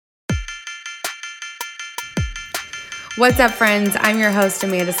What's up, friends? I'm your host,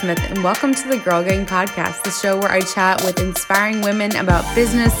 Amanda Smith, and welcome to the Girl Gang Podcast, the show where I chat with inspiring women about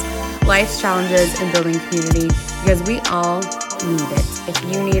business, life's challenges, and building community, because we all need it. If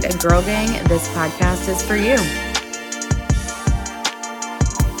you need a girl gang, this podcast is for you.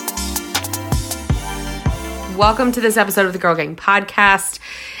 Welcome to this episode of the Girl Gang Podcast.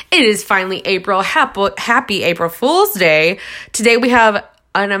 It is finally April. Happy April Fool's Day. Today we have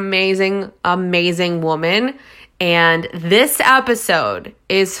an amazing woman. And this episode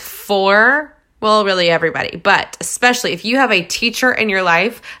is for, well, really everybody, but especially if you have a teacher in your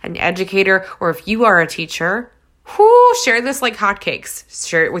life, an educator, or if you are a teacher, share this like hotcakes.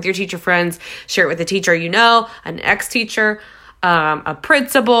 Share it with your teacher friends. Share it with a teacher you know, an ex-teacher, a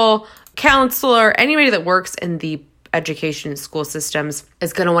principal, counselor, anybody that works in the education school systems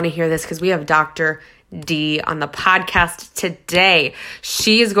is going to want to hear this, because we have Dr. D on the podcast today.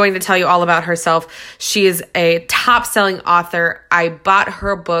 She is going to tell you all about herself. She is a top-selling author. I bought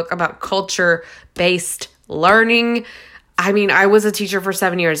her book about culture-based learning. I mean, I was a teacher for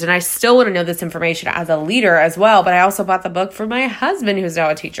 7 years, and I still want to know this information as a leader as well, but I also bought the book for my husband, who's now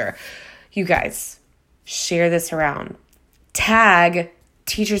a teacher. You guys, share this around. Tag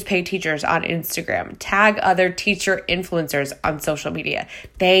Teachers Pay Teachers on Instagram. Tag other teacher influencers on social media.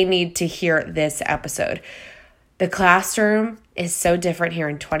 They need to hear this episode. The classroom is so different here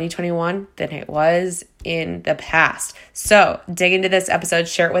in 2021 than it was in the past. So dig into this episode,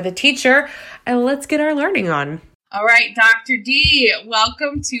 share it with a teacher, and let's get our learning on. All right, Dr. D,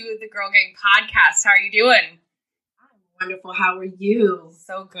 welcome to the Girl Gang Podcast. How are you doing? I'm wonderful. How are you?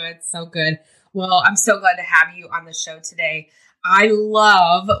 So good, so good. Well, I'm so glad to have you on the show today. I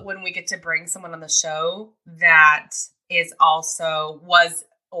love when we get to bring someone on the show that is also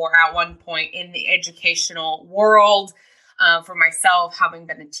or at one point in the educational world. For myself, having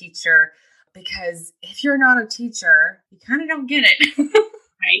been a teacher, because if you're not a teacher, you kind of don't get it,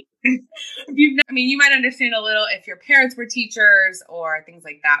 right? You might understand a little if your parents were teachers or things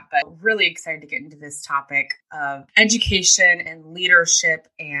like that, but really excited to get into this topic of education and leadership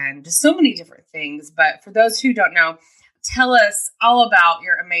and just so many different things. But for those who don't know, tell us all about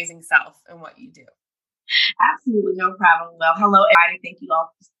your amazing self and what you do. Absolutely, no problem. Well, hello, everybody. Thank you all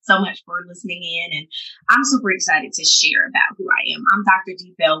so much for listening in. And I'm super excited to share about who I am. I'm Dr.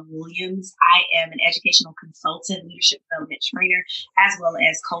 D. Bell Williams. I am an educational consultant, leadership development trainer, as well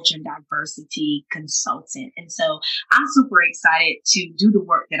as culture and diversity consultant. And so I'm super excited to do the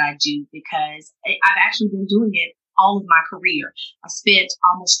work that I do, because I've actually been doing it all of my career. I spent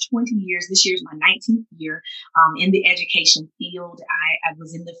almost 20 years. This year is my 19th year in the education field. I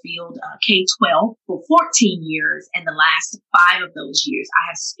was in the field K-12 for 14 years, and the last 5 of those years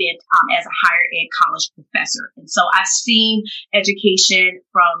I have spent as a higher ed college professor. And so I've seen education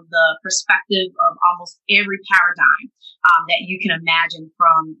from the perspective of almost every paradigm that you can imagine,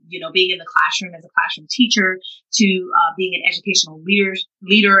 from, being in the classroom as a classroom teacher to being an educational leader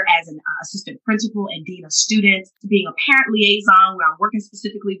as an assistant principal and dean of students, to being a parent liaison where I'm working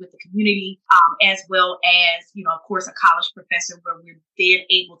specifically with the community, as well as, of course, a college professor, where we're then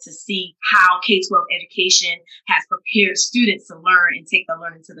able to see how K-12 education has prepared students to learn and take their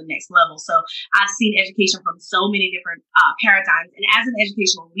learning to the next level. So I've seen education from so many different paradigms. And as an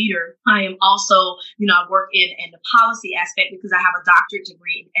educational leader, I am also, I work in the policy aspect, because I have a doctorate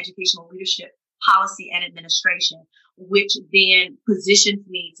degree in educational leadership, policy, and administration, which then positions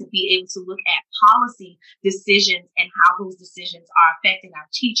me to be able to look at policy decisions and how those decisions are affecting our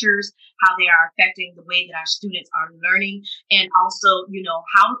teachers, how they are affecting the way that our students are learning, and also,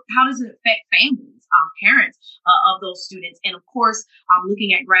 how does it affect families, parents of those students, and of course,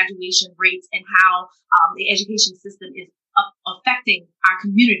 looking at graduation rates and how the education system is affecting our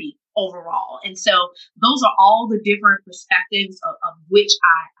community overall. And so those are all the different perspectives of which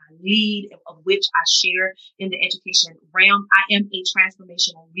I lead, of which I share in the education realm. I am a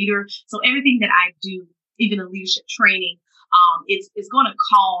transformational leader. So everything that I do, even in leadership training, it's going to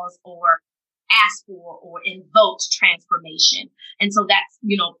cause or ask for or invoke transformation. And so that's,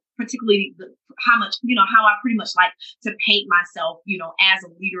 particularly how I pretty much like to paint myself, as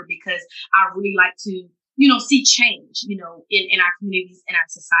a leader, because I really like to see change, in our communities and our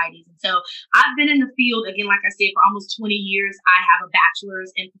societies. And so I've been in the field, again, like I said, for almost 20 years. I have a bachelor's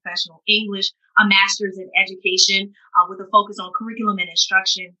in professional English, a master's in education with a focus on curriculum and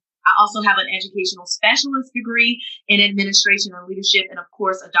instruction. I also have an educational specialist degree in administration and leadership, and of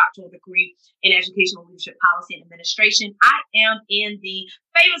course, a doctoral degree in educational leadership policy and administration. I am in the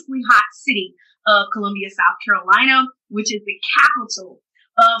famously hot city of Columbia, South Carolina, which is the capital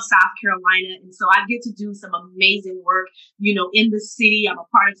of South Carolina. And so I get to do some amazing work, in the city. I'm a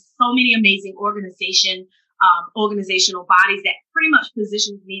part of so many amazing organizations organizational bodies that pretty much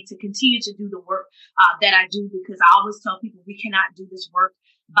positions me to continue to do the work that I do, because I always tell people we cannot do this work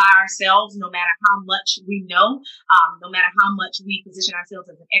by ourselves, no matter how much we know, no matter how much we position ourselves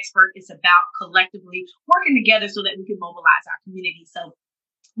as an expert. It's about collectively working together so that we can mobilize our community. So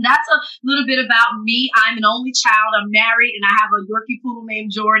that's a little bit about me. I'm an only child. I'm married and I have a Yorkie poodle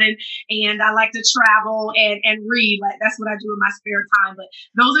named Jordan, and I like to travel and read. Like, that's what I do in my spare time. But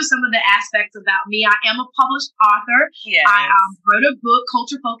those are some of the aspects about me. I am a published author. Yes. I wrote a book,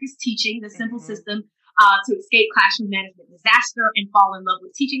 Culture Focused Teaching, The Simple System to Escape Classroom Management Disaster and Fall in Love with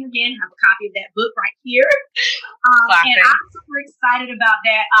Teaching Again. I have a copy of that book right here. And I'm super excited about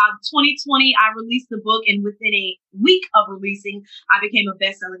that. 2020, I released the book, and within a week of releasing, I became a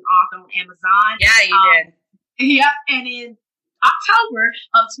best-selling author on Amazon. Yeah, you did. Yep. And in October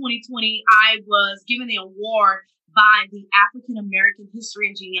of 2020, I was given the award by the African American History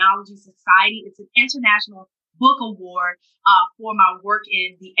and Genealogy Society. It's an international book award for my work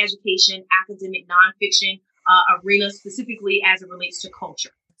in the education, academic, nonfiction arena, specifically as it relates to culture.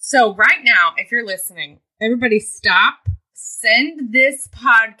 So right now, if you're listening, everybody stop, send this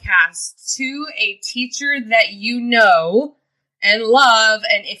podcast to a teacher that you know and love,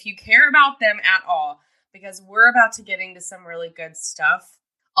 and if you care about them at all, because we're about to get into some really good stuff.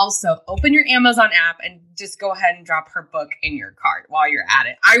 Also, open your Amazon app and just go ahead and drop her book in your cart while you're at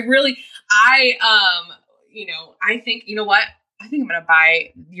it. I think, you know what? I think I'm going to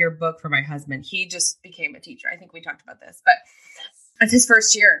buy your book for my husband. He just became a teacher. I think we talked about this, but it's his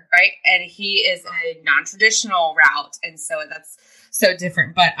first year, right? And he is a non-traditional route. And so that's so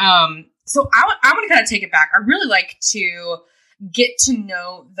different. But so I want to kind of take it back. I really like to get to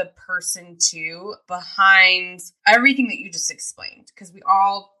know the person too behind everything that you just explained, because we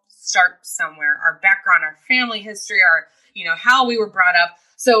all start somewhere, our background, our family history, our, how we were brought up.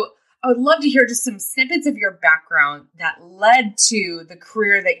 So I would love to hear just some snippets of your background that led to the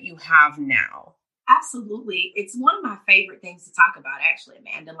career that you have now. Absolutely. It's one of my favorite things to talk about, actually,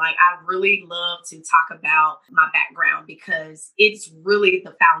 Amanda. Like, I really love to talk about my background because it's really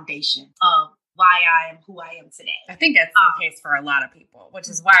the foundation of why I am who I am today. I think that's the case for a lot of people, which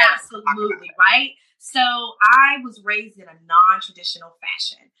is why absolutely, right? So I was raised in a non-traditional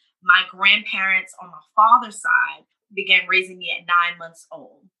fashion. My grandparents on my father's side began raising me at 9 months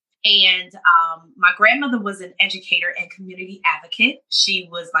old. And my grandmother was an educator and community advocate. She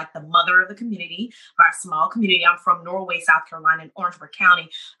was like the mother of the community, our small community. I'm from Norway, South Carolina, in Orangeburg County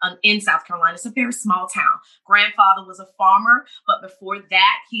in South Carolina. It's a very small town. Grandfather was a farmer, but before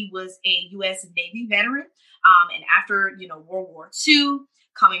that, he was a U.S. Navy veteran. And after, World War II,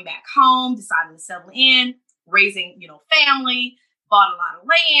 coming back home, deciding to settle in, raising, family, bought a lot of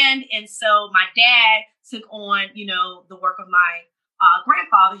land. And so my dad took on, the work of my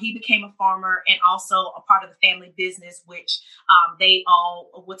grandfather. He became a farmer and also a part of the family business, which they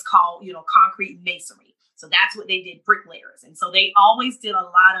all what's called, concrete masonry. So that's what they did, bricklayers. And so they always did a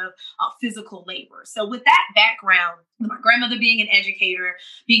lot of physical labor. So with that background, my grandmother being an educator,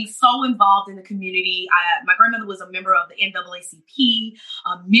 being so involved in the community, my grandmother was a member of the NAACP,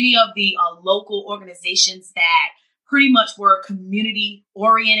 many of the local organizations that pretty much were community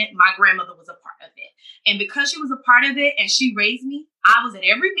oriented. My grandmother was a part of it. And because she was a part of it and she raised me, I was at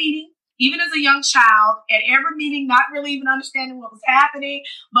every meeting, even as a young child, at every meeting, not really even understanding what was happening,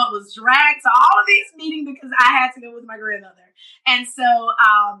 but was dragged to all of these meetings because I had to go with my grandmother. And so,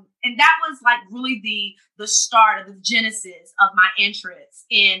 and that was like really the start of the genesis of my interest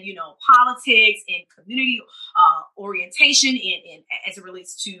in, politics and community orientation and as it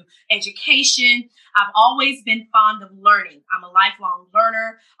relates to education. I've always been fond of learning. I'm a lifelong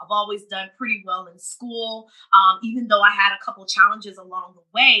learner. I've always done pretty well in school. Even though I had a couple challenges along the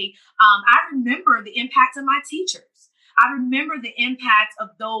way, I remember the impact of my teachers. I remember the impact of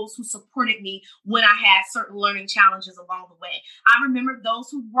those who supported me when I had certain learning challenges along the way. I remember those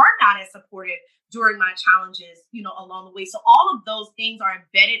who were not as supportive during my challenges, along the way. So all of those things are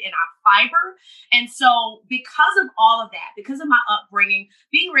embedded in our fiber. And so because of all of that, because of my upbringing,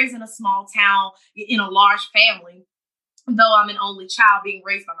 being raised in a small town, in a large family, though I'm an only child being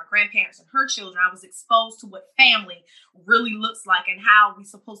raised by my grandparents and her children, I was exposed to what family really looks like and how we're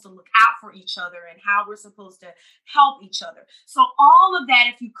supposed to look out for each other and how we're supposed to help each other. So all of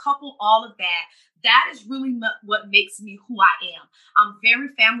that, if you couple all of that, that is really what makes me who I am. I'm very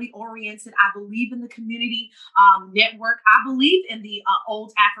family oriented. I believe in the community network. I believe in the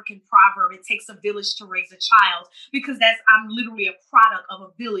old African proverb, it takes a village to raise a child, because I'm literally a product of a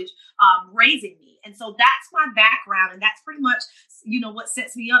village raising me. And so that's my background. And that's pretty much, what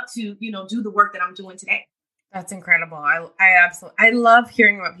sets me up to, do the work that I'm doing today. That's incredible. I absolutely, I love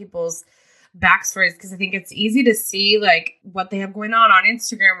hearing about people's backstories, because I think it's easy to see like what they have going on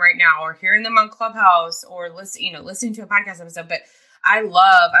Instagram right now, or hearing them on Clubhouse, or listening to a podcast episode. But I don't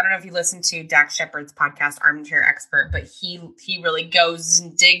know if you listen to Dax Shepard's podcast, Armchair Expert, but he really goes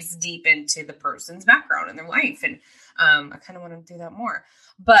and digs deep into the person's background and their life. And I kind of want to do that more.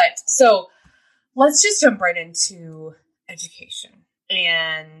 But so let's just jump right into education.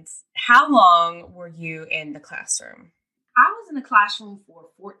 And how long were you in the classroom? I was in the classroom for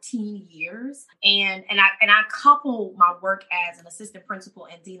 14 years, and I couple my work as an assistant principal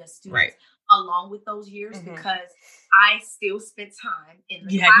and dean of students along with those years because I still spent time in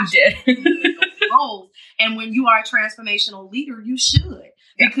the classroom. You did. Roles. And when you are a transformational leader, you should,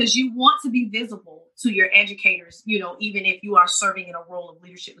 because you want to be visible to your educators, even if you are serving in a role of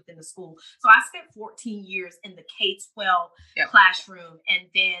leadership within the school. So I spent 14 years in the K-12 classroom. And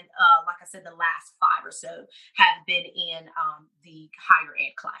then, like I said, the last 5 or so have been in the higher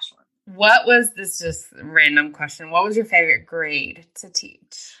ed classroom. What was this just random question? What was your favorite grade to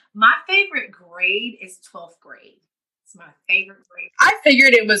teach? My favorite grade is 12th grade. It's my favorite grade. I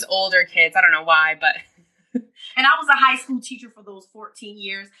figured it was older kids. I don't know why, but. And I was a high school teacher for those 14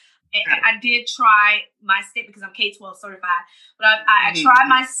 years. And I did try my stint because I'm K-12 certified, but I tried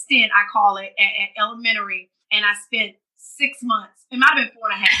my stint, I call it, at elementary, and I spent 6 months. It might have been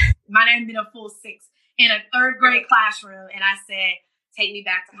 4.5. It might have been a full 6 in a 3rd grade classroom. And I said, take me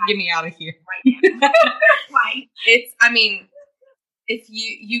back to high school. Get me out of here. Right now. If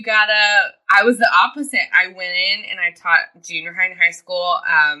you gotta, I was the opposite. I went in and I taught junior high and high school,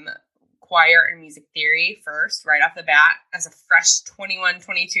 choir and music theory first, right off the bat, as a fresh 21,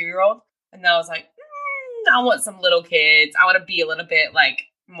 22-year-old. And then I was like, I want some little kids. I want to be a little bit like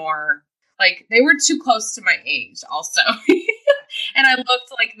more, like they were too close to my age also. And I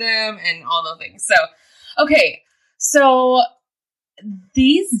looked like them and all those things. So, okay. So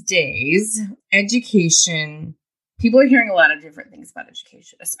these days, education, people are hearing a lot of different things about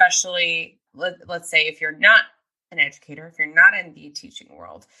education, especially, let's say, if you're not an educator, if you're not in the teaching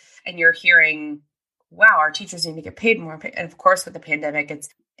world, and you're hearing, wow, our teachers need to get paid more. And of course, with the pandemic, it's,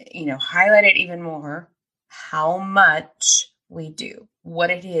 highlighted even more how much we do, what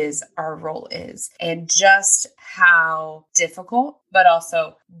it is, our role is, and just how difficult, but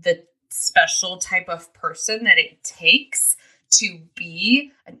also the special type of person that it takes to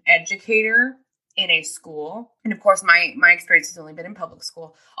be an educator in a school. And of course, my experience has only been in public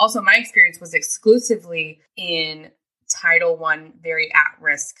school. Also, my experience was exclusively in Title I, very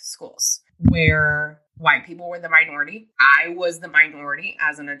at-risk schools where white people were the minority. I was the minority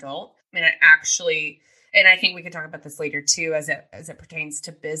as an adult. And I think we could talk about this later too, as it pertains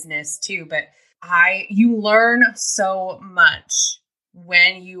to business too. But you learn so much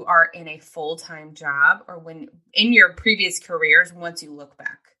when you are in a full-time job, or when in your previous careers, once you look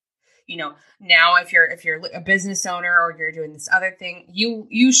back. Now if you're a business owner or you're doing this other thing,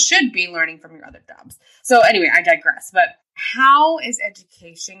 you should be learning from your other jobs. So anyway, I digress. But how is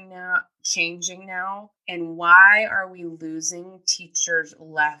education now changing now? And why are we losing teachers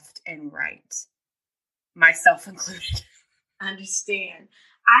left and right? Myself included. Understand.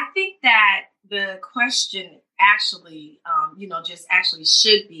 I think that the question actually,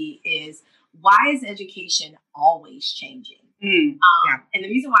 should be is, why is education always changing? And the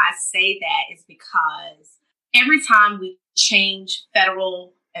reason why I say that is because every time we change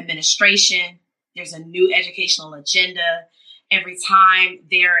federal administration, there's a new educational agenda. Every time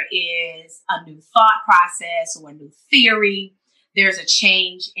there is a new thought process or a new theory, there's a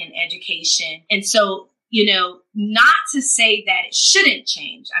change in education. And so, not to say that it shouldn't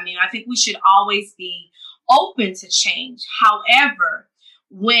change. I mean, I think we should always be open to change. However,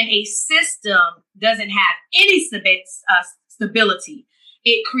 when a system doesn't have any stability,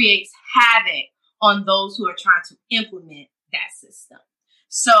 it creates havoc on those who are trying to implement that system.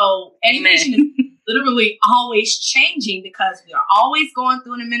 So education is literally always changing because we are always going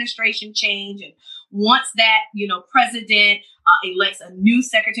through an administration change. And once that, president elects a new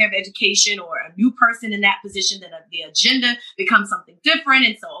secretary of education or a new person in that position, then the agenda becomes something different.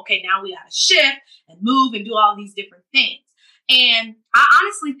 And so, okay, now we got to shift and move and do all these different things. And I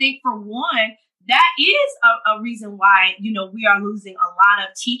honestly think, for one, that is a reason why, we are losing a lot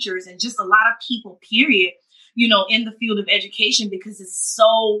of teachers and just a lot of people, period, in the field of education, because it's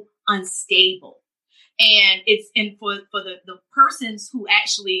so unstable. And for the persons who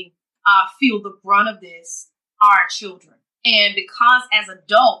actually feel the brunt of this are our children. And because as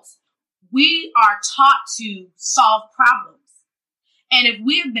adults, we are taught to solve problems. And if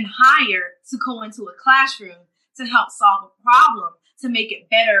we have been hired to go into a classroom to help solve a problem, to make it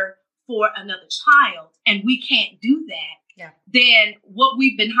better for another child, and we can't do that, then what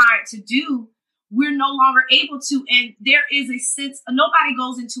we've been hired to do, we're no longer able to. And there is a sense, nobody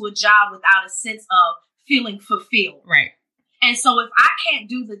goes into a job without a sense of feeling fulfilled. Right. And so if I can't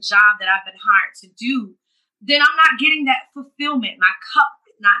do the job that I've been hired to do, then I'm not getting that fulfillment. My cup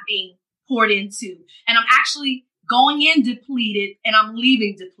is not being poured into. And I'm actually going in depleted and I'm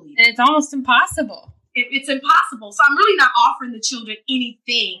leaving depleted. And it's almost impossible. It's impossible. So I'm really not offering the children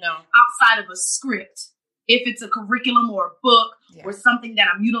anything outside of a script. If it's a curriculum or a book or something that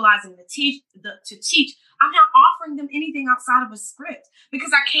I'm utilizing to teach, I'm not offering them anything outside of a script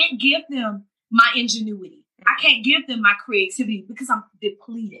because I can't give them my ingenuity. I can't give them my creativity because I'm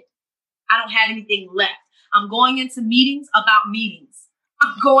depleted. I don't have anything left. I'm going into meetings about meetings.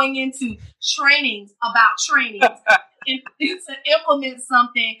 I'm going into trainings about trainings to implement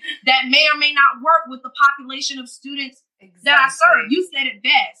something that may or may not work with the population of students that I serve. You said it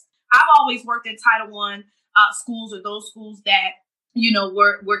best. I've always worked in Title I schools or those schools that,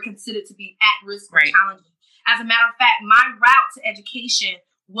 were considered to be at risk or challenging. As a matter of fact, my route to education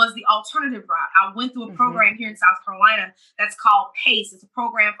was the alternative route. I went through a program here in South Carolina that's called PACE. It's a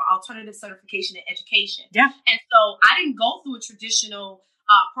program for alternative certification in education. Yeah. And so I didn't go through a traditional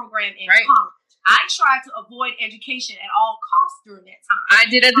program in college. I tried to avoid education at all costs during that time. I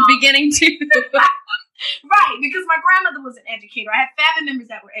did at the beginning too. Right, because my grandmother was an educator. I had family members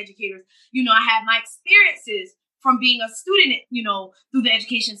that were educators. I had my experiences from being a student, through the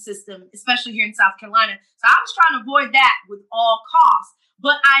education system, especially here in South Carolina. So I was trying to avoid that with all costs.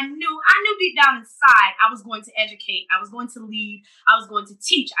 But I knew deep down inside, I was going to educate. I was going to lead. I was going to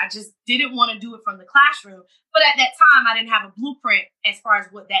teach. I just didn't want to do it from the classroom. But at that time, I didn't have a blueprint as far as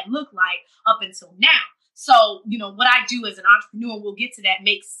what that looked like up until now. So, what I do as an entrepreneur, we'll get to that,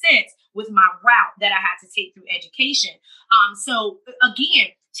 makes sense with my route that I had to take through education. So again,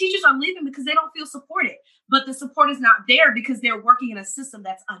 teachers are leaving because they don't feel supported, but the support is not there because they're working in a system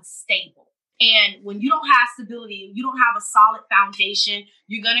that's unstable. And when you don't have stability, you don't have a solid foundation,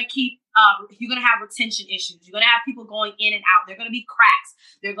 you're going to have retention issues. You're going to have people going in and out. There are going to be cracks.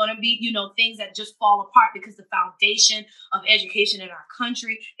 There are going to be, things that just fall apart because the foundation of education in our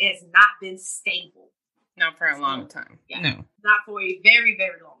country has not been stable. Not for a long time. Yeah, no. Not for a very,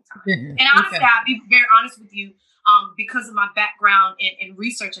 very long time. And honestly, I'll be very honest with you, because of my background in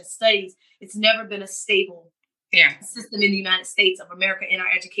research and studies, it's never been a stable system in the United States of America in our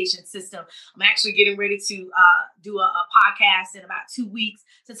education system. I'm actually getting ready to do a podcast in about 2 weeks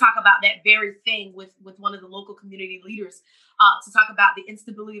to talk about that very thing with one of the local community leaders, to talk about the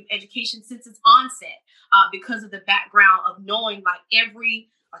instability of education since its onset, because of the background of knowing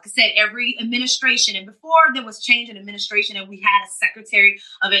like I said, every administration, and before there was change in administration and we had a Secretary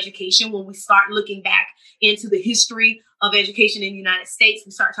of Education, when we start looking back into the history of education in the United States,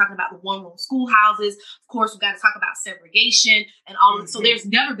 we start talking about the one-room schoolhouses. Of course, we've got to talk about segregation and all of it. So there's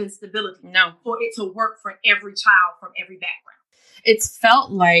never been stability for it to work for every child from every background.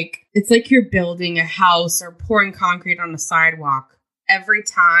 It's like you're building a house or pouring concrete on a sidewalk. Every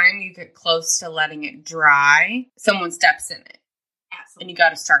time you get close to letting it dry, someone steps in it. Absolutely. And you got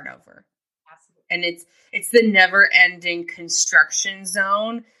to start over. Absolutely. And it's the never-ending construction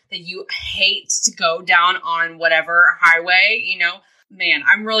zone that you hate to go down on whatever highway, Man,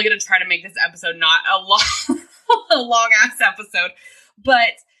 I'm really going to try to make this episode not a long-ass episode.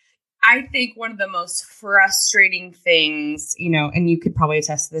 But I think one of the most frustrating things, and you could probably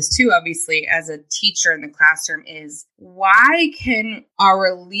attest to this too, obviously, as a teacher in the classroom, is why can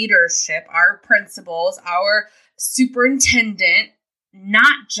our leadership, our principals, our superintendent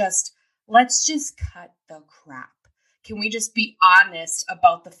not just, let's just cut the crap. Can we just be honest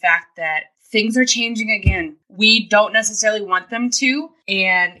about the fact that things are changing again? We don't necessarily want them to,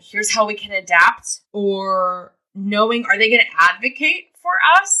 and here's how we can adapt, or knowing, are they going to advocate for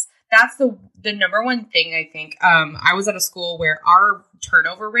us? That's the number one thing, I think. I was at a school where our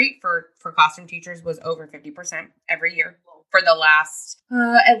turnover rate for classroom teachers was over 50% every year for the last,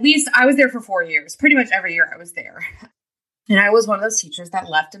 at least I was there for 4 years. Pretty much every year I was there. And I was one of those teachers that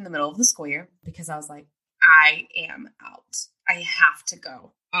left in the middle of the school year because I was like, I am out. I have to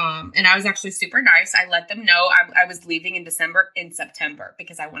go. And I was actually super nice. I let them know I was leaving in September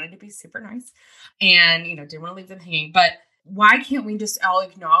because I wanted to be super nice and, didn't want to leave them hanging. But why can't we just all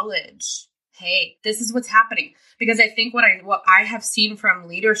acknowledge, hey, this is what's happening? Because I think what I have seen from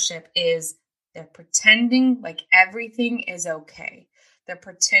leadership is they're pretending like everything is okay. They're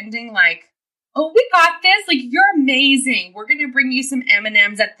pretending like, oh, we got this. Like, you're amazing. We're going to bring you some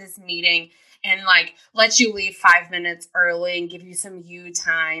M&Ms at this meeting and let you leave 5 minutes early and give you some you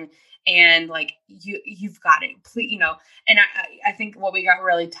time. and like you've got it, you know. And I think what we got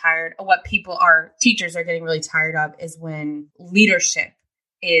really tired, what teachers are getting really tired of, is when leadership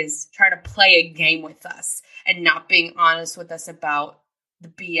is trying to play a game with us and not being honest with us about the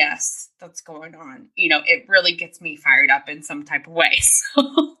BS that's going on. You know, it really gets me fired up in some type of way.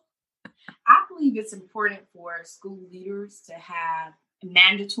 So I believe it's important for school leaders to have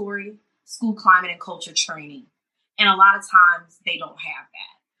mandatory school climate and culture training. And a lot of times they don't have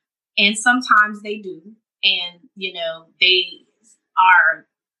that. And sometimes they do. And, you know, they are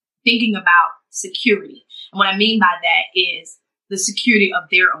thinking about security. And what I mean by that is the security of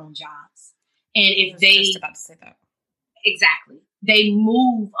their own jobs. And if they just about to say that. Exactly. They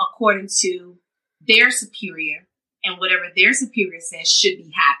move according to their superior, and whatever their superior says should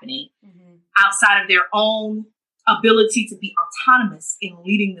be happening outside of their own ability to be autonomous in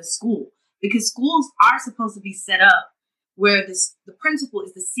leading the school. Because schools are supposed to be set up where the principal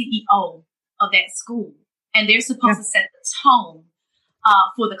is the CEO of that school. And they're supposed to set the tone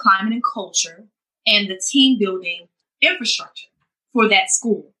for the climate and culture and the team building infrastructure for that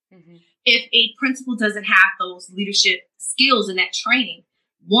school. If a principal doesn't have those leadership skills and that training,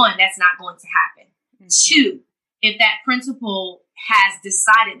 one, that's not going to happen. Two, if that principal has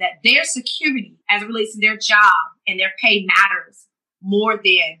decided that their security as it relates to their job and their pay matters more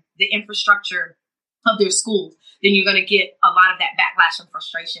than the infrastructure of their schools, then you're going to get a lot of that backlash and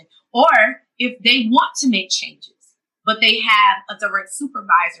frustration. Or if they want to make changes, but they have a direct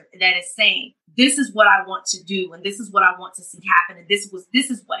supervisor that is saying, this is what I want to do, and this is what I want to see happen, and this is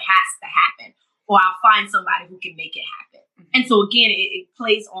what has to happen, or I'll find somebody who can make it happen. And so again, it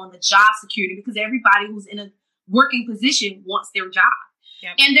plays on the job security, because everybody who's in a working position wants their job.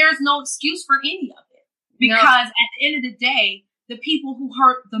 And there's no excuse for any of it, because at the end of the day, the people who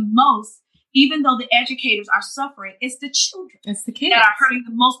hurt the most, even though the educators are suffering, it's the children. It's the kids that are hurting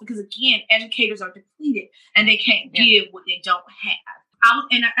the most, because again, educators are depleted and they can't give what they don't have.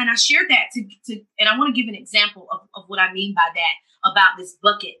 I shared that and I want to give an example of what I mean by that, about this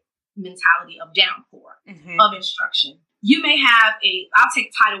bucket mentality of downpour of instruction. You may have I'll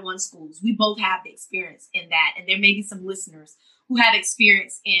take Title I schools. We both have the experience in that. And there may be some listeners who have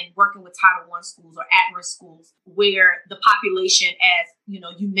experience in working with Title I schools or at-risk schools where the population, as you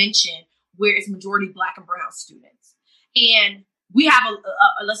know, you mentioned, where it's majority Black and brown students. And we have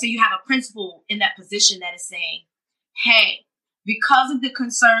let's say you have a principal in that position that is saying, hey, because of the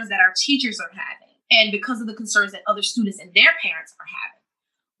concerns that our teachers are having, and because of the concerns that other students and their parents are having,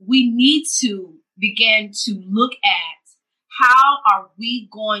 we need to begin to look at how are we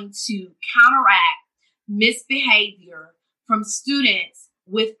going to counteract misbehavior from students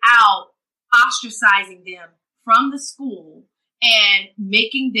without ostracizing them from the school and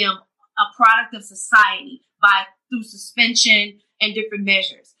making them a product of society through suspension and different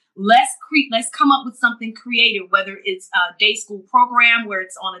measures. Let's come up with something creative, whether it's a day school program where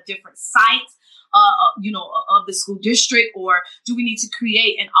it's on a different site, of the school district, or do we need to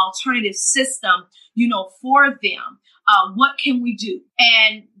create an alternative system, for them? What can we do?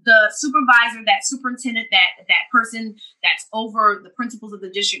 And the supervisor, that superintendent, that person that's over the principals of the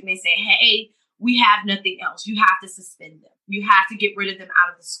district may say, hey, we have nothing else. You have to suspend them. You have to get rid of them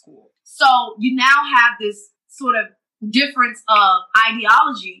out of the school. So you now have this sort of difference of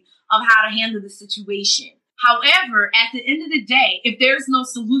ideology of how to handle the situation. However, at the end of the day, if there's no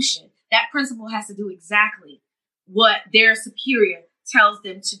solution, that principal has to do exactly what their superior tells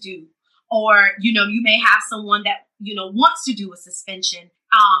them to do. Or, you may have someone that, wants to do a suspension.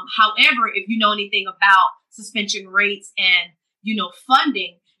 However, if you know anything about suspension rates and,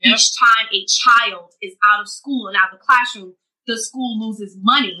 funding, each time a child is out of school and out of the classroom, the school loses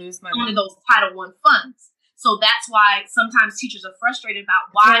money on those Title I funds. So that's why sometimes teachers are frustrated about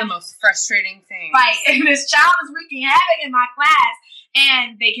why. One of the most frustrating things. Right. And this child is wreaking havoc in my class,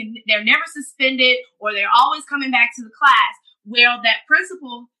 and they're never suspended, or they're always coming back to the class. Well, that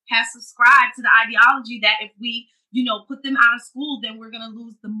principal has subscribed to the ideology that if we, put them out of school, then we're going to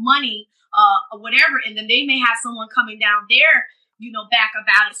lose the money, or whatever. And then they may have someone coming down there, back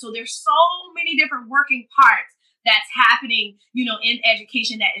about it. So there's so many different working parts that's happening, in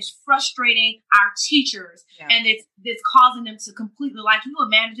education that is frustrating our teachers. And it's causing them to completely, like you,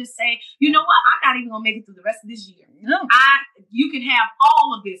 Amanda, just say, you know what, I'm not even going to make it through the rest of this year. No. You can have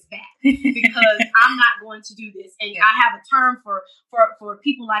all of this back because I'm not going to do this. And I have a term for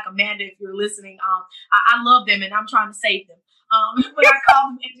people like Amanda, if you're listening. I love them and I'm trying to save them. But I call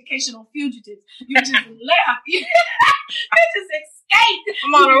them educational fugitives. You just left. You just escaped.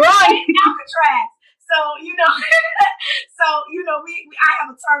 I'm on a run. Alcatraz. I have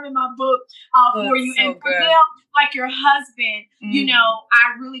a term in my book for you. So and for good. them, like your husband,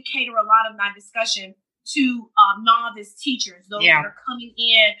 I really cater a lot of my discussion to novice teachers, those that are coming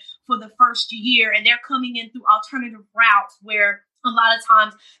in for the first year, and they're coming in through alternative routes where a lot of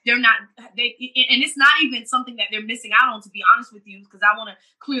times and it's not even something that they're missing out on, to be honest with you, because I want to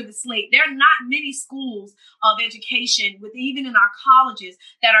clear the slate. There are not many schools of education, even in our colleges,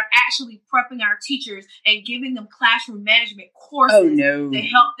 that are actually prepping our teachers and giving them classroom management courses to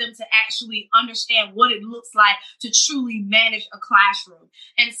help them to actually understand what it looks like to truly manage a classroom.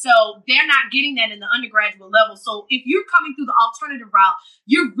 And so they're not getting that in the undergraduate level. So if you're coming through the alternative route,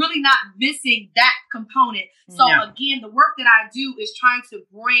 you're really not missing that component. So again, the work that I do is trying to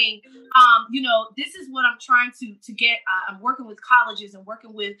bring, this is what I'm trying to get. I'm working with colleges and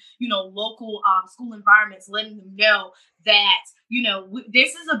working with, local school environments, letting them know that,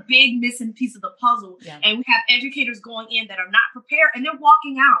 this is a big missing piece of the puzzle. Yeah. And we have educators going in that are not prepared, and they're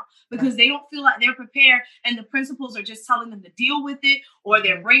walking out because they don't feel like they're prepared. And the principals are just telling them to deal with it, or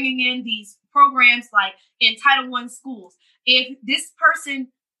they're bringing in these programs like in Title I schools. If this person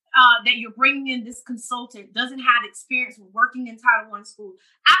that you're bringing in, this consultant, doesn't have experience with working in Title I school,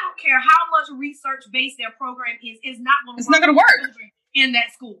 I don't care how much research-based their program is not going to work. It's not going to work in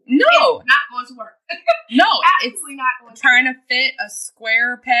that school. No. It's not going to work. No. Absolutely not going to trying to fit a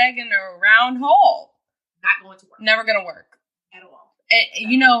square peg in a round hole. Not going to work. Never going to work. At all.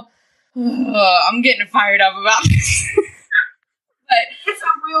 I'm getting fired up about this. But it's a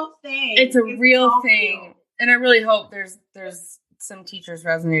real thing. It's a real thing. Real. And I really hope there's some teachers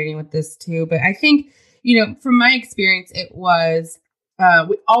resonating with this too. But I think, from my experience, it was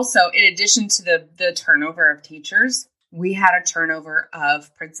also, in addition to the turnover of teachers, we had a turnover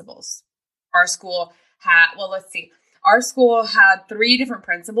of principals. Our school had, our school had 3 different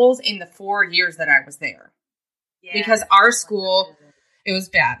principals in the 4 years that I was there. Yeah, because our school, it was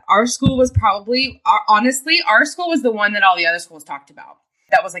bad. Our school was probably, honestly, our school was the one that all the other schools talked about.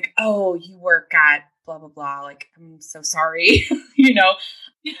 That was like, oh, you work at blah, blah, blah. Like, I'm so sorry. Here's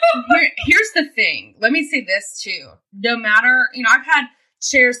the thing. Let me say this too. No matter, I've had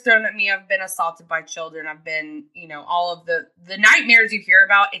chairs thrown at me. I've been assaulted by children. I've been, all of the nightmares you hear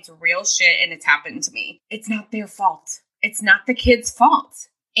about. It's real shit, and it's happened to me. It's not their fault. It's not the kid's fault.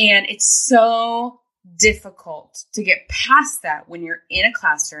 And it's so difficult to get past that when you're in a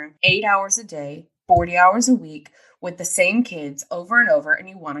classroom 8 hours a day, 40 hours a week with the same kids over and over, and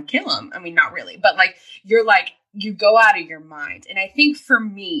you want to kill them. I mean, not really, but you go out of your mind. And I think for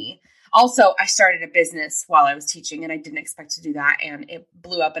me, also, I started a business while I was teaching, and I didn't expect to do that, and it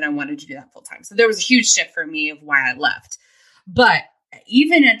blew up, and I wanted to do that full time. So there was a huge shift for me of why I left. But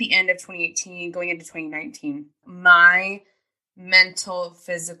even at the end of 2018, going into 2019, my mental,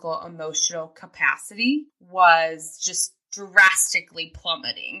 physical, emotional capacity was just drastically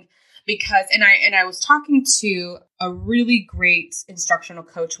plummeting. Because, and I was talking to a really great instructional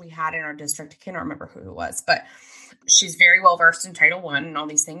coach we had in our district. I cannot remember who it was, but she's very well versed in Title I and all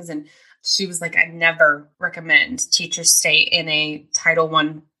these things. And she was like, I never recommend teachers stay in a Title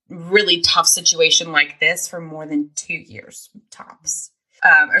I really tough situation like this for more than 2 years tops.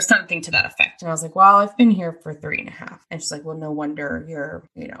 Or something to that effect. And I was like, well, I've been here for 3.5. And she's like, well, no wonder you're,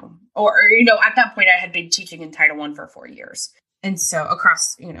 at that point I had been teaching in Title I for 4 years. And so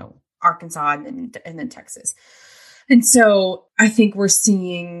across, Arkansas and then Texas. And so I think we're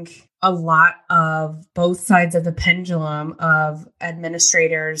seeing a lot of both sides of the pendulum of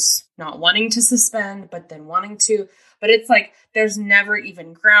administrators not wanting to suspend, but then wanting to. But it's like there's never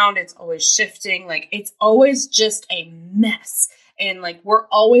even ground. It's always shifting. Like it's always just a mess. And like we're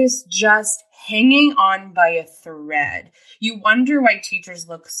always just hanging on by a thread. You wonder why teachers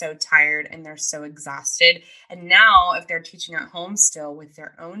look so tired and they're so exhausted. And now if they're teaching at home still with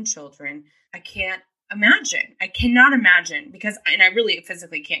their own children, I can't imagine. I cannot imagine because, and I really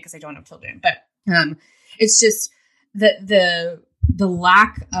physically can't because I don't have children, but it's just the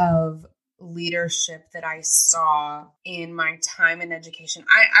lack of leadership that I saw in my time in education.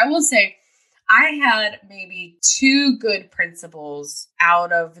 I will say I had maybe 2 good principals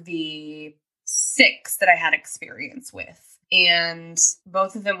out of the 6 that I had experience with. And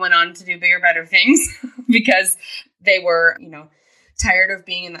both of them went on to do bigger, better things because they were, tired of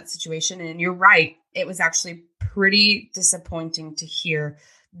being in that situation. And you're right. It was actually pretty disappointing to hear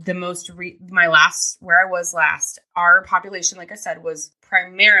where I was last, our population, like I said, was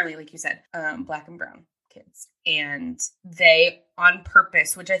primarily, like you said, Black and brown kids. And they on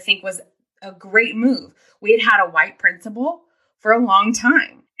purpose, which I think was a great move. We had a white principal for a long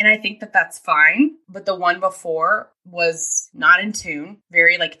time. And I think that that's fine. But the one before was not in tune,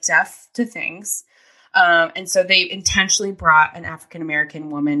 very deaf to things. And so they intentionally brought an African-American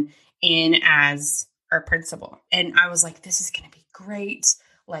woman in as our principal. And I was like, this is going to be great.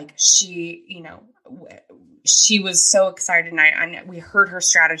 Like she, she was so excited, and we heard her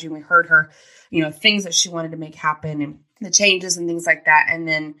strategy, and we heard her, things that she wanted to make happen and the changes and things like that. And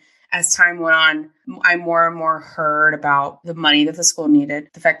then as time went on, I more and more heard about the money that the school needed,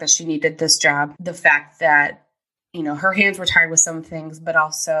 the fact that she needed this job, the fact that, her hands were tied with some things, but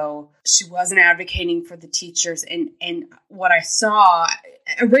also she wasn't advocating for the teachers. And what I saw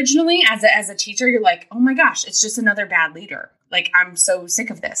originally as a teacher, you're like, oh my gosh, it's just another bad leader. Like, I'm so sick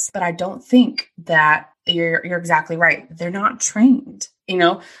of this. But I don't think that you're exactly right. They're not trained.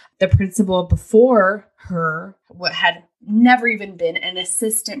 The principal before her had never even been an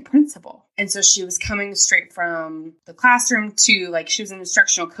assistant principal. And so she was coming straight from the classroom to, she was an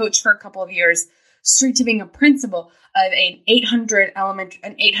instructional coach for a couple of years, straight to being a principal of an 800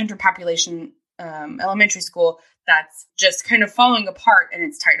 population elementary school that's just kind of falling apart in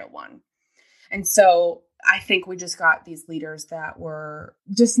its Title I. And so I think we just got these leaders that were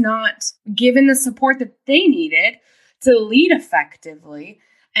just not given the support that they needed to lead effectively,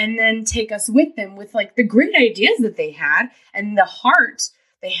 and then take us with them with the great ideas that they had and the heart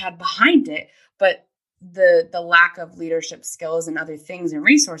they had behind it. But the lack of leadership skills and other things and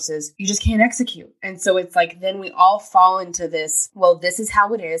resources, you just can't execute. And so it's then we all fall into this, well, this is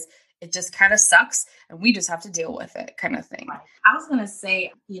how it is. It just kind of sucks, and we just have to deal with it, kind of thing. I was going to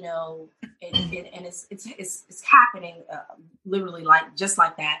say, and it's happening literally just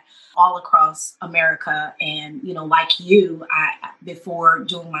like that all across America. And, like you, I before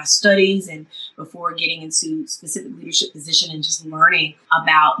doing my studies and before getting into specific leadership position and just learning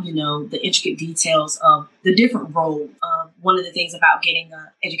about, the intricate details of the different roles. One of the things about getting an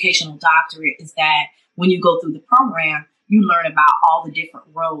educational doctorate is that when you go through the program, you learn about all the different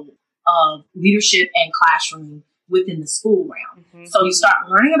roles of leadership and classroom within the school realm. Mm-hmm. So you start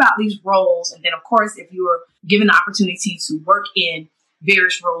learning about these roles. And then, of course, if you're given the opportunity to work in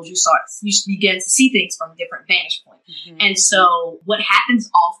various roles, you begin to see things from different vantage points. Mm-hmm. And so what happens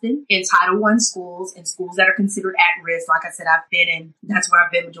often in Title I schools and schools that are considered at risk, like I said, that's where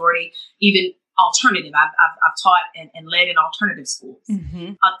I've been majority, even alternative. I've taught and led in alternative schools.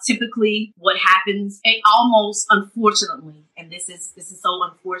 Mm-hmm. Typically, what happens, and almost unfortunately, and this is so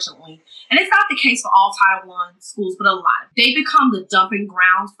unfortunately, and it's not the case for all Title I schools, but a lot, they become the dumping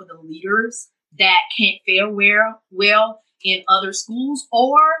grounds for the leaders that can't fare well in other schools,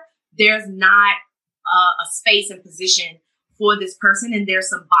 or there's not a space and position for this person, and there's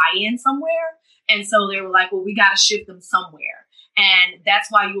some buy-in somewhere, and so they were like, well, we got to shift them somewhere. And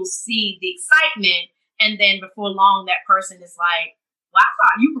that's why you'll see the excitement. And then before long, that person is like, well, I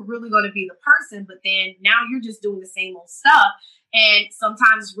thought you were really going to be the person, but then now you're just doing the same old stuff. And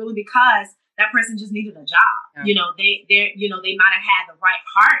sometimes it's really because that person just needed a job. Yeah. They might have had the right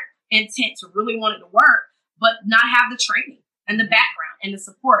heart intent to really want it to work, but not have the training and the background and the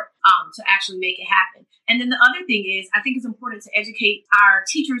support to actually make it happen. And then the other thing is, I think it's important to educate our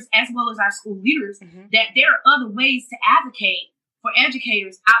teachers as well as our school leaders that there are other ways to advocate for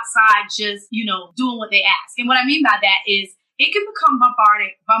educators outside just, doing what they ask. And what I mean by that is it can become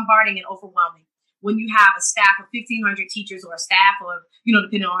bombarding and overwhelming when you have a staff of 1,500 teachers, or a staff of,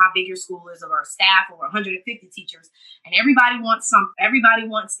 depending on how big your school is, or a staff of 150 teachers, and everybody wants something, everybody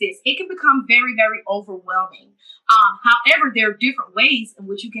wants this. It can become very, very overwhelming. However, there are different ways in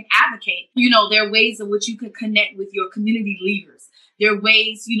which you can advocate. There are ways in which you can connect with your community leaders. There are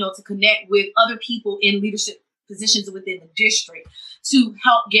ways, to connect with other people in leadership positions within the district to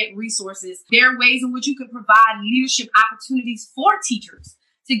help get resources. There are ways in which you can provide leadership opportunities for teachers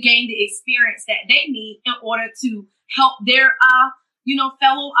to gain the experience that they need in order to help their,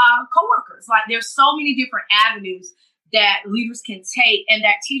 fellow coworkers. Like, there's so many different avenues that leaders can take and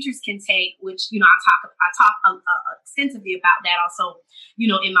that teachers can take, which, I talk extensively about that also,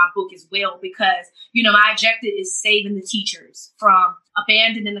 in my book as well, because, my objective is saving the teachers from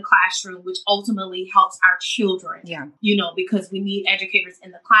abandoning the classroom, which ultimately helps our children. Yeah. Because we need educators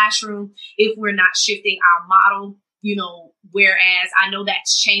in the classroom if we're not shifting our model, whereas I know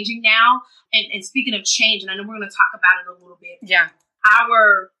that's changing now. And speaking of change, and I know we're going to talk about it a little bit. Yeah.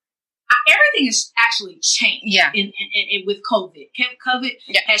 Everything is actually changed. Yeah. In with COVID. COVID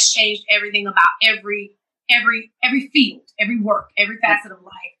has changed everything about every field, every work, every facet of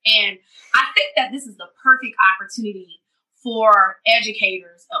life. And I think that this is the perfect opportunity for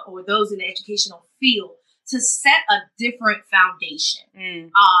educators or those in the educational field to set a different foundation.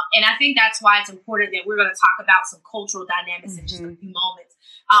 And I think that's why it's important that we're going to talk about some cultural dynamics in just a few moments.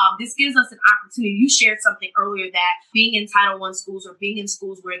 This gives us an opportunity. You shared something earlier that being in Title I schools or being in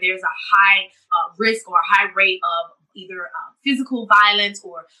schools where there's a high risk or a high rate of either physical violence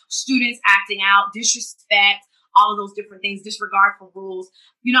or students acting out, disrespect, all of those different things, disregard for rules.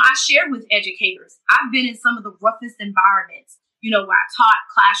 I share with educators. I've been in some of the roughest environments, where I taught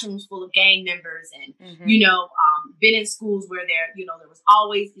classrooms full of gang members and, been in schools where there was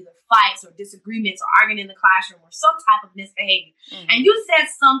always either fights or disagreements or arguing in the classroom or some type of misbehavior. And you said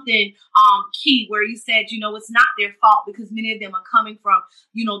something key where you said, it's not their fault because many of them are coming from,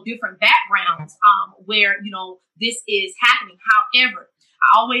 different backgrounds where, this is happening. However,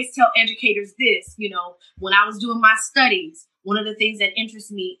 I always tell educators this, when I was doing my studies, one of the things that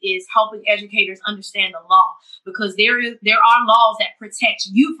interests me is helping educators understand the law, because there are laws that protect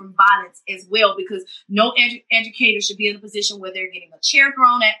you from violence as well, because no educator should be in a position where they're getting a chair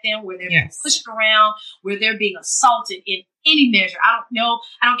thrown at them, where they're being pushed around, where they're being assaulted in any measure. I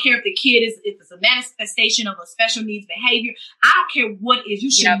don't care if the kid if it's a manifestation of a special needs behavior. I don't care what it is.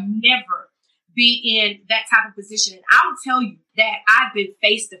 You should never be in that type of position. And I will tell you that I've been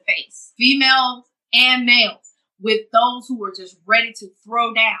face to face, females and males, with those who were just ready to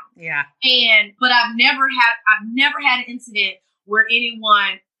throw down. Yeah. But I've never had an incident where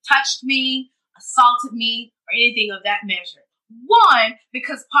anyone touched me, assaulted me, or anything of that measure. One,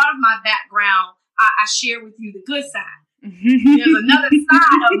 because part of my background, I share with you the good side. There's another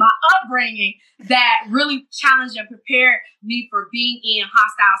side of my upbringing that really challenged and prepared me for being in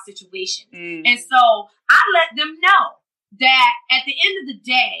hostile situations. And so I let them know that at the end of the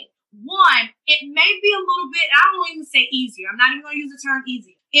day, one, it may be a little bit, I won't even say easier. I'm not even going to use the term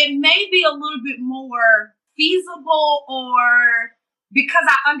easy. It may be a little bit more feasible, or because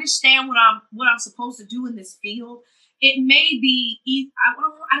I understand what I'm supposed to do in this field, it may be,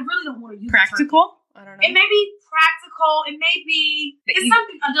 I really don't want to use practical. I don't know. It may be practical. It may be, it's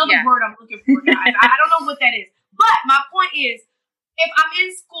something, another word I'm looking for, guys. I don't know what that is. But my point is, if I'm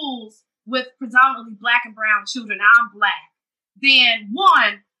in schools with predominantly Black and brown children, I'm Black, then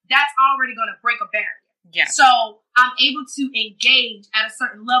one, that's already going to break a barrier. Yeah. So I'm able to engage at a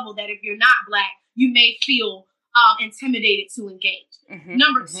certain level that if you're not Black, you may feel intimidated to engage.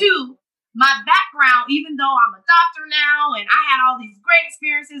 Number two, my background, even though I'm a doctor now and I had all these great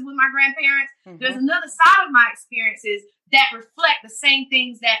experiences with my grandparents, there's another side of my experiences that reflect the same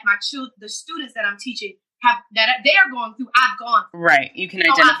things that the students that I'm teaching that they are going through, I've gone through. Right. You can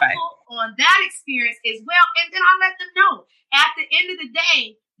identify. I pull on that experience as well. And then I let them know at the end of the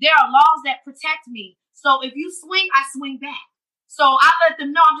day, there are laws that protect me. So if you swing, I swing back. So I let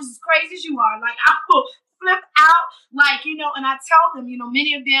them know I'm just as crazy as you are. Like, I will flip out, and I tell them,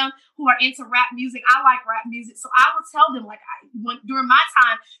 many of them who are into rap music, I like rap music. So I will tell them, during my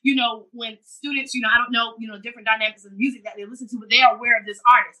time, when students, I don't know, different dynamics of music that they listen to, but they are aware of this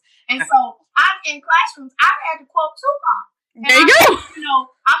artist. And so in classrooms, I've had to quote Tupac. There you go.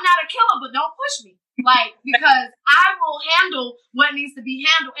 I'm not a killer, but don't push me. Because I will handle what needs to be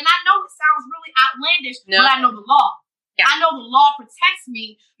handled. And I know it sounds really outlandish, but I know the law. Yeah. I know the law protects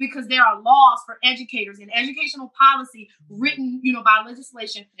me because there are laws for educators and educational policy written, by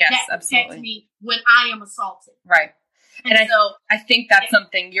legislation that protects me when I am assaulted. Right. And I think that's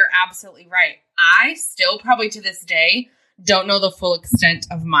something, you're absolutely right. I still probably to this day don't know the full extent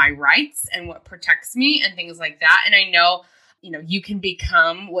of my rights and what protects me and things like that. And I know, you can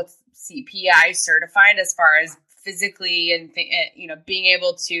become what's CPI certified as far as physically and, being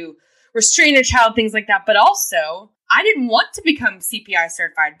able to restrain a child, things like that. But also, I didn't want to become CPI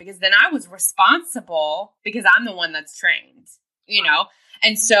certified because then I was responsible because I'm the one that's trained,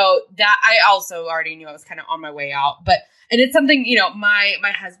 And so that I also already knew I was kind of on my way out. And it's something,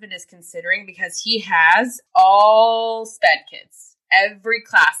 my husband is considering because he has all SPED kids, every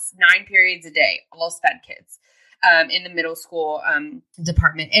class, 9 periods a day, all SPED kids. In the middle school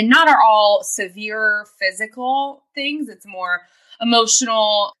department. And not are all severe physical things. It's more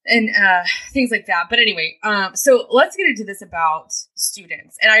emotional and things like that. But anyway, so let's get into this about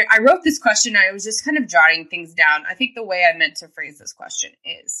students. And I wrote this question. I was just kind of jotting things down. I think the way I meant to phrase this question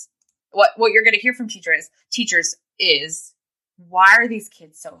is, what you're going to hear from teachers is, why are these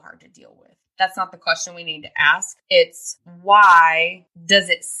kids so hard to deal with? That's not the question we need to ask. It's, why does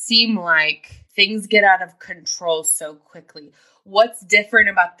it seem like things get out of control so quickly? What's different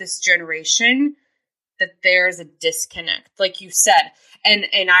about this generation that there's a disconnect, like you said?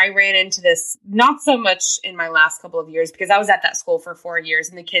 And I ran into this not so much in my last couple of years because I was at that school for 4 years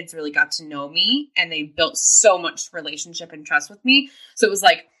and the kids really got to know me and they built so much relationship and trust with me. So it was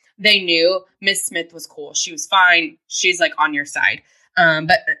like, they knew Miss Smith was cool. She was fine. She's on your side.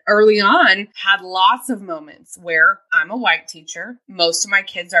 But early on, had lots of moments where I'm a white teacher. Most of my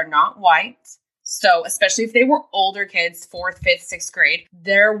kids are not white. So especially if they were older kids, 4th, 5th, 6th grade,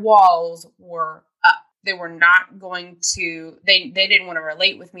 their walls were up. They were not going to, they didn't want to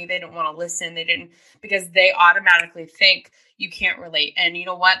relate with me. They didn't want to listen. Because they automatically think you can't relate. And you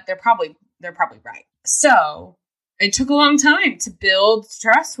know what? They're probably right. So it took a long time to build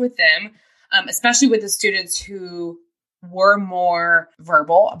trust with them, especially with the students who were more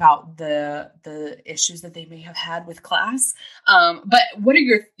verbal about the issues that they may have had with class. But what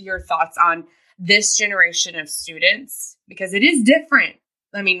are your thoughts on this generation of students? Because it is different.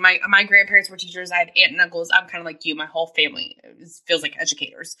 I mean, my grandparents were teachers. I had aunt and uncles. I'm kind of like you. My whole family feels like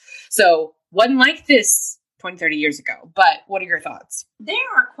educators. So wasn't like this 20, 30 years ago. But what are your thoughts? There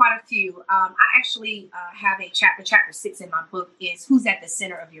are quite a few. I actually have a chapter 6 in my book is Who's at the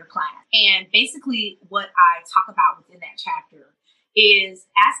Center of Your Class. And basically what I talk about within that chapter is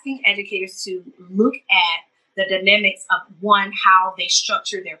asking educators to look at the dynamics of, one, how they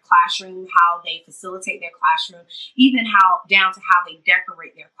structure their classroom, how they facilitate their classroom, even down to how they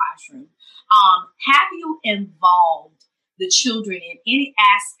decorate their classroom. Have you involved the children in any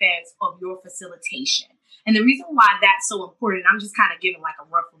aspects of your facilitation? And the reason why that's so important, I'm just kind of giving like a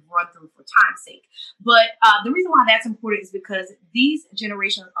rough run through for time's sake, but the reason why that's important is because these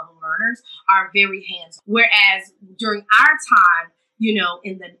generations of learners are very hands-on. Whereas during our time, you know,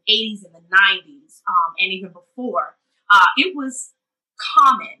 in the 80s and the 90s, and even before, it was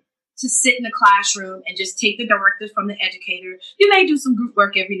common to sit in the classroom and just take the directives from the educator. You may do some group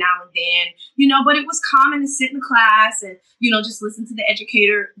work every now and then, you know, but it was common to sit in the class and, you know, just listen to the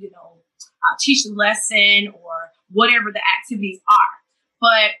educator, you know, teach the lesson or whatever the activities are.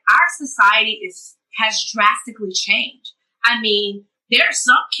 But our society has drastically changed. I mean, there are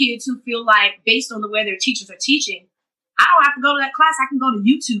some kids who feel like based on the way their teachers are teaching, I don't have to go to that class. I can go to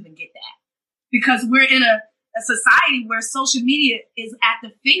YouTube and get that, because we're in a society where social media is at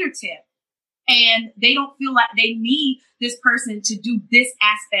the fingertip and they don't feel like they need this person to do this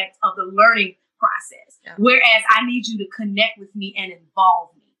aspect of the learning process. Yeah. Whereas I need you to connect with me and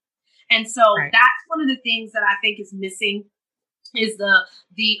involve me. And so That's one of the things that I think is missing is the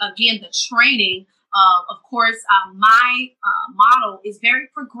training. Of course, my model is very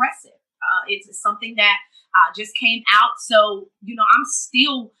progressive. It's something that just came out. So, you know, I'm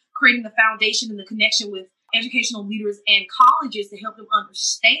still creating the foundation and the connection with educational leaders and colleges to help them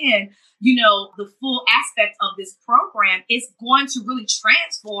understand, you know, the full aspect of this program is going to really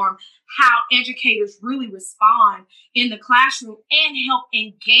transform how educators really respond in the classroom and help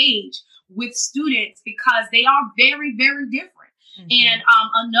engage with students, because they are very, very different. Mm-hmm. And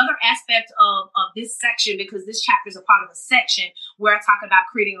another aspect of this section, because this chapter is a part of a section where I talk about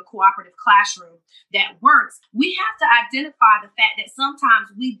creating a cooperative classroom that works, we have to identify the fact that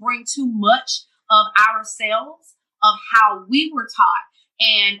sometimes we bring too much of ourselves, of how we were taught,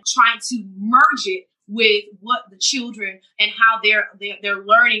 and trying to merge it with what the children and how their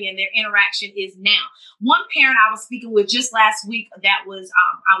learning and their interaction is now. One parent I was speaking with just last week, that was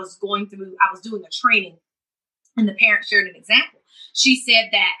I was doing a training, and the parent shared an example. She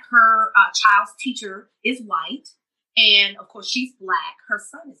said that her child's teacher is white, and of course she's Black. Her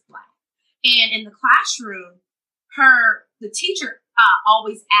son is Black, and in the classroom, the teacher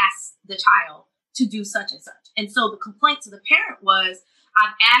always asks the child to do such and such. And so the complaint to the parent was,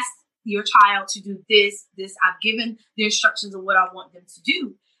 I've asked your child to do this, I've given the instructions of what I want them to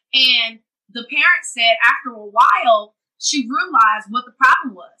do. And the parent said after a while, she realized what the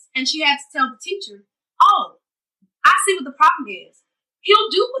problem was. And she had to tell the teacher, oh, I see what the problem is. He'll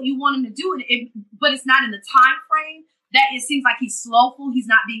do what you want him to do, but it's not in the time frame. That it seems like he's slowful. He's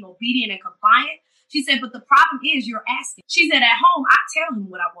not being obedient and compliant. She said, but the problem is you're asking. She said, at home, I tell him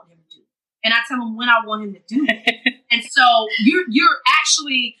what I want him to do. And I tell him when I want him to do it. And so you're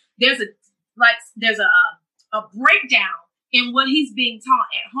actually, there's a breakdown in what he's being taught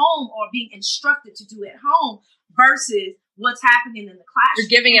at home or being instructed to do at home versus what's happening in the classroom.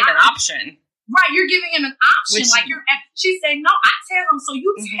 You're giving him an option. Right, you're giving him an option. She said, no, I tell him, so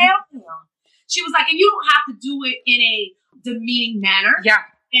you tell him. She was like, and you don't have to do it in a demeaning manner. Yeah.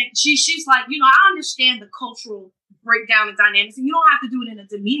 And she's like, you know, I understand the cultural breakdown and dynamics, and you don't have to do it in a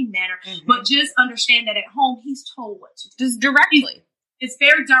demeaning manner, but just understand that at home, he's told what to do. Just directly. It's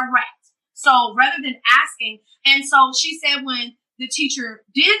very direct. So rather than asking, and so she said when the teacher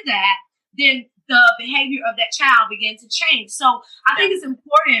did that, then the behavior of that child began to change. So I think it's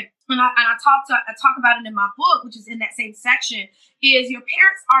important, and I talk about it in my book, which is in that same section, is your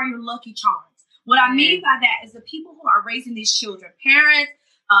parents are your lucky charms. What I mean by that is the people who are raising these children, parents,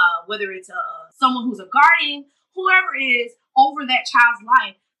 whether it's someone who's a guardian, whoever it is, over that child's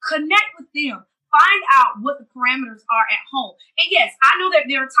life. Connect with them. Find out what the parameters are at home. And yes, I know that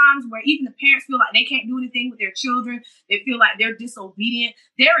there are times where even the parents feel like they can't do anything with their children. They feel like they're disobedient.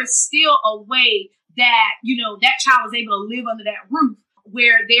 There is still a way that, that child is able to live under that roof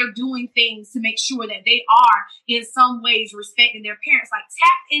where they're doing things to make sure that they are in some ways respecting their parents. Like,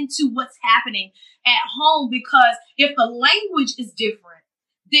 tap into what's happening at home, because if the language is different,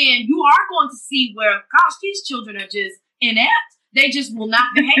 then you are going to see where, gosh, these children are just inept. They just will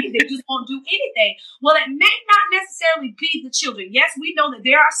not behave. They just won't do anything. Well, it may not necessarily be the children. Yes, we know that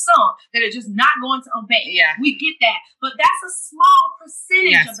there are some that are just not going to obey. Yeah. We get that. But that's a small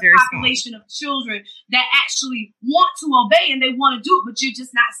percentage of the population of children that actually want to obey and they want to do it, but you're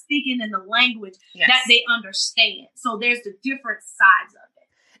just not speaking in the language that they understand. So there's the different sides of it.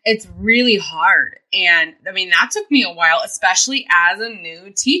 It's really hard. And I mean, that took me a while, especially as a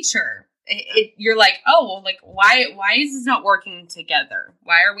new teacher. You're like, oh, well, like, why is this not working together?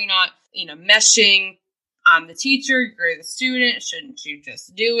 Why are we not, meshing? I'm the teacher, you're the student. Shouldn't you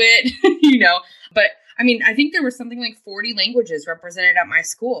just do it? But I mean, I think there was something like 40 languages represented at my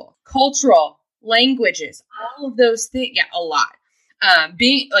school. Cultural languages, all of those things. Yeah, a lot.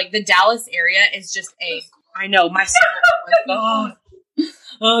 Being like the Dallas area is just I know my school.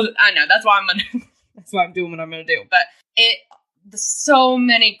 I know. That's why I'm doing what I'm going to do. But so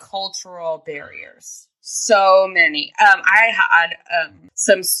many cultural barriers. So many. I had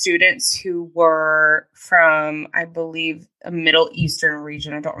some students who were from, I believe, a Middle Eastern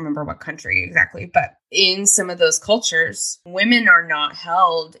region. I don't remember what country exactly, but in some of those cultures, women are not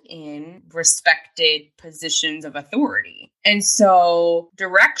held in respected positions of authority. And so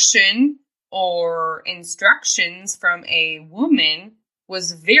direction or instructions from a woman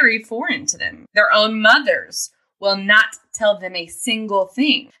was very foreign to them. Their own mothers will not tell them a single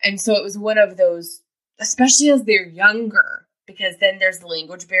thing. And so it was one of those, especially as they're younger, because then there's the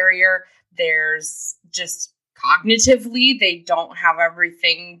language barrier. There's just cognitively, they don't have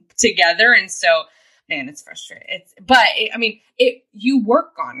everything together. And so, man, it's frustrating. You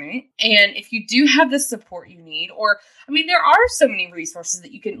work on it. And if you do have the support you need, there are so many resources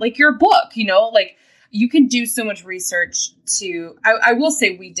that you can, like your book, you can do so much research I will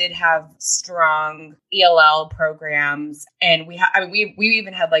say we did have strong ELL programs, and we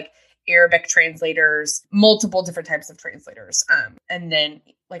even had like Arabic translators, multiple different types of translators. And then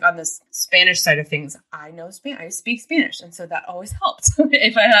like on the Spanish side of things, I speak Spanish. And so that always helped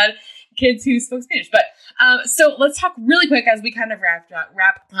if I had kids who spoke Spanish. But so let's talk really quick as we kind of wrap.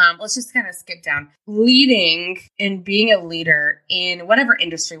 Let's just kind of skip down. Leading and being a leader in whatever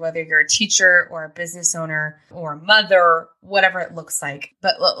industry, whether you're a teacher or a business owner or a mother, whatever it looks like.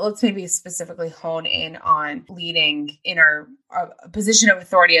 But let's maybe specifically hone in on leading in our position of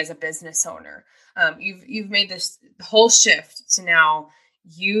authority as a business owner. You've made this whole shift to now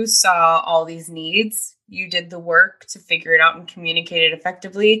you saw all these needs. You did the work to figure it out and communicate it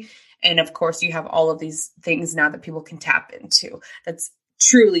effectively. And of course, you have all of these things now that people can tap into. That's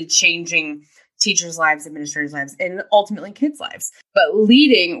truly changing teachers' lives, administrators' lives, and ultimately kids' lives. But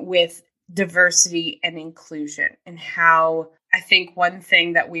leading with diversity and inclusion, and how I think one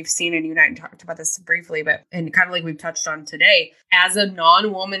thing that we've seen, and you and I talked about this briefly, and kind of like we've touched on today, as a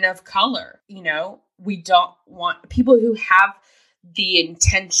non-woman of color, we don't want people who have the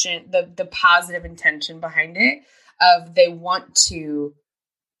intention, the positive intention behind it of they want to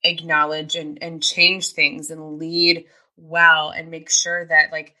acknowledge and change things and lead well and make sure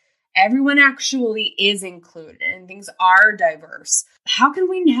that like everyone actually is included and things are diverse. How can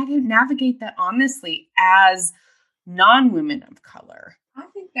we navigate that honestly as non-women of color? I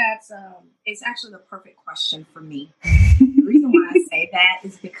think that's it's actually the perfect question for me. The reason why I say that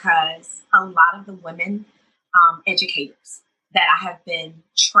is because a lot of the women educators that I have been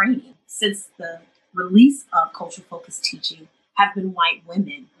training since the release of culture focused teaching have been white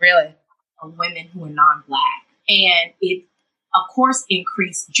women. Really? Or women who are non-Black. And it, of course,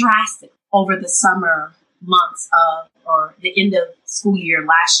 increased drastically over the summer months or the end of school year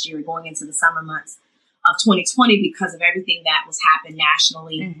last year, going into the summer months of 2020 because of everything that was happening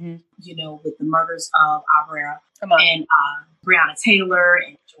nationally, with the murders of Arbery and Breonna Taylor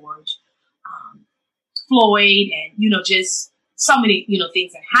and George Floyd and, just so many,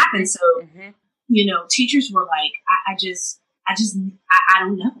 things that happened. So, teachers were like, I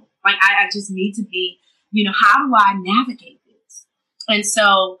don't know. Like, I just need to be, how do I navigate this? And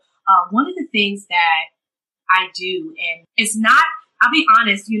so one of the things that I do, and it's not, I'll be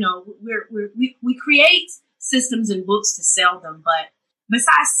honest, we create systems and books to sell them, but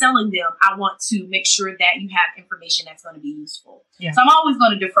besides selling them, I want to make sure that you have information that's going to be useful. Yeah. So I'm always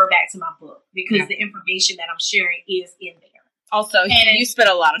going to defer back to my book because the information that I'm sharing is in there. Also, you spent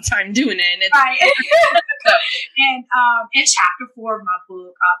a lot of time doing it. Right. And in chapter 4 of my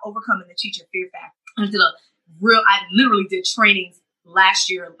book, Overcoming the Teacher Fear Factor, I literally did trainings last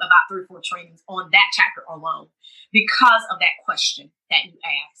year, about 3 or 4 trainings on that chapter alone because of that question that you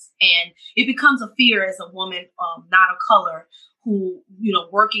asked. And it becomes a fear as a woman, not of color, who,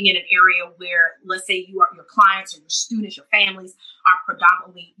 working in an area where, let's say your clients or your students, your families are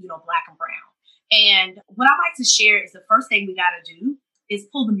predominantly, Black and brown. And what I like to share is the first thing we got to do is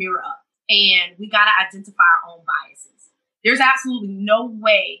pull the mirror up, and we got to identify our own biases. There's absolutely no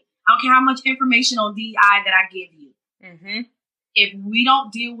way, I don't care how much information on DEI that I give you. Mm-hmm. If we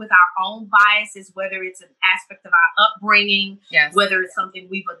don't deal with our own biases, whether it's an aspect of our upbringing, yes, whether it's something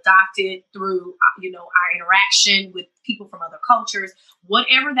we've adopted through, our interaction with people from other cultures,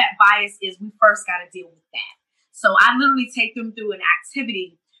 whatever that bias is, we first got to deal with that. So I literally take them through an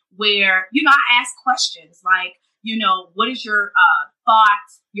activity where, I ask questions like, what is your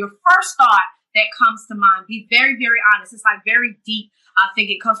your first thought that comes to mind? Be very, very honest. It's like very deep. I think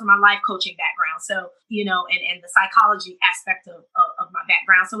it comes from my life coaching background. So, and the psychology aspect of my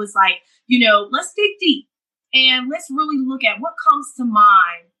background. So it's like, let's dig deep and let's really look at what comes to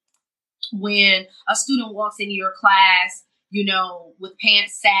mind when a student walks into your class, with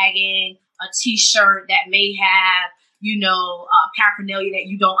pants sagging, a t-shirt that may have, paraphernalia that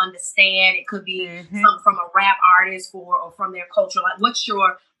you don't understand. It could be something from a rap artist or from their culture. Like, what's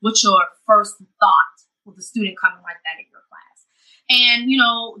your first thought with a student coming like that in your class? And,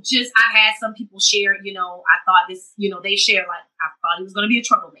 I've had some people share, I thought this, they share, like, I thought he was going to be a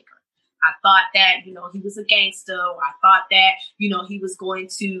troublemaker. I thought that, he was a gangster. Or I thought that, he was going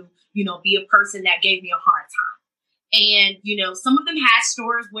to, be a person that gave me a hard time. And, some of them had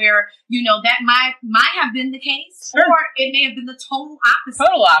stories where, that might have been the case, sure, or it may have been the total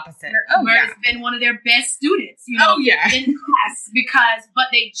opposite. Where it's been one of their best students, in class but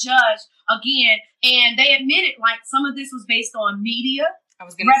they judged again, and they admitted like some of this was based on media. I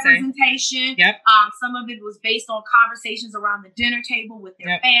was going to representation. Yep. Some of it was based on conversations around the dinner table with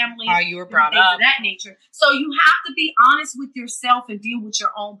their family. How you were brought up. Of that nature. So you have to be honest with yourself and deal with your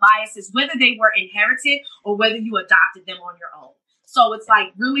own biases, whether they were inherited or whether you adopted them on your own. So it's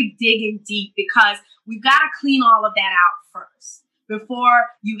like really digging deep, because we've got to clean all of that out first before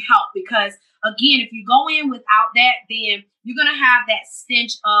you help. Because again, if you go in without that, then you're going to have that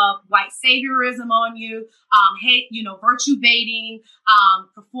stench of white saviorism on you, hate, virtue baiting,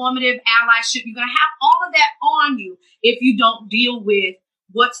 performative allyship. You're going to have all of that on you if you don't deal with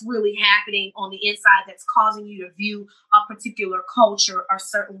what's really happening on the inside that's causing you to view a particular culture a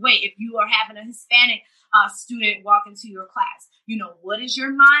certain way. If you are having a Hispanic student walk into your class, what is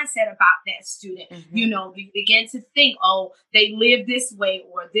your mindset about that student? Mm-hmm. You begin to think, oh, they live this way,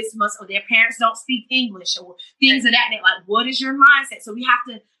 or their parents don't speak English, or things of that nature. Like, what is your mindset? So we have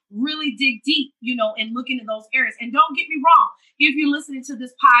to really dig deep, and look into those areas. And don't get me wrong, if you're listening to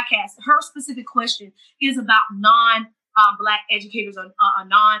this podcast, her specific question is about Black educators or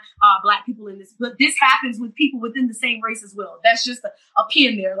non-Black people in this, but this happens with people within the same race as well. That's just a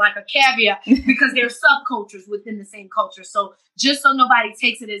pin there, like a caveat, because there are subcultures within the same culture. So just so nobody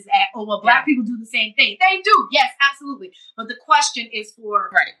takes it as Black people do the same thing. They do, yes, absolutely. But the question is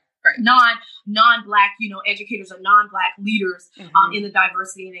for non-Black, educators or non-Black leaders in the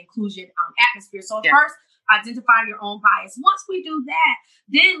diversity and inclusion atmosphere. So first, identify your own bias. Once we do that,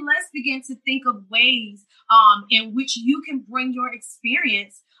 then let's begin to think of ways in which you can bring your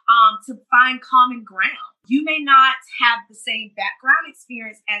experience to find common ground. You may not have the same background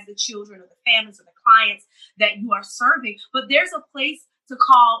experience as the children or the families or the clients that you are serving, but there's a place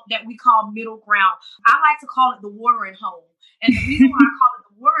that we call middle ground. I like to call it the watering hole. And the reason why I call it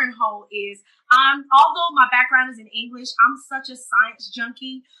the watering hole is, although my background is in English, I'm such a science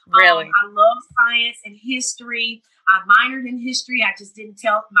junkie. Really? I love science and history. I minored in history. I just didn't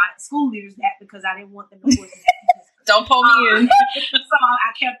tell my school leaders that because I didn't want them to force me. Don't pull me in. So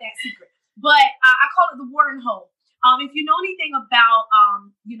I kept that secret. But I call it the watering hole. If you know anything about,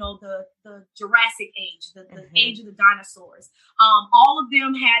 the Jurassic age, the age of the dinosaurs, all of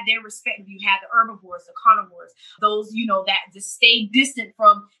them had their respective. You had the herbivores, the carnivores, those, that just stayed distant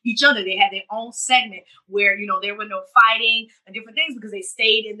from each other. They had their own segment where, there were no fighting and different things because they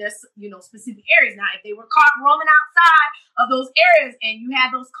stayed in this, specific areas. Now, if they were caught roaming outside of those areas and you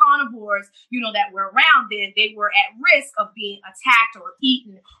had those carnivores, that were around, then they were at risk of being attacked or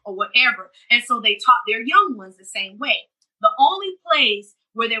eaten or whatever. And so they taught their young ones the same way. The only place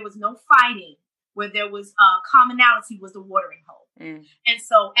where there was no fighting, where there was commonality, was the watering hole. And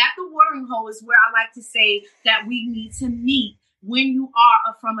so at the watering hole is where I like to say that we need to meet when you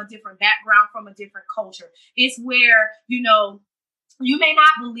are from a different background, from a different culture. It's where, you may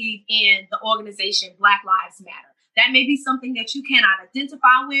not believe in the organization Black Lives Matter. That may be something that you cannot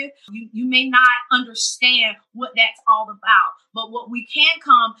identify with. You may not understand what that's all about. But what we can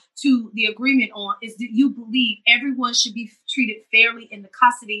come to the agreement on is that you believe everyone should be treated fairly in the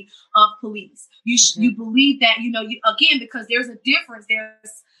custody of police. You believe that, again, because there's a difference.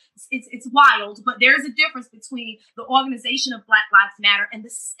 It's wild, but there's a difference between the organization of Black Lives Matter and the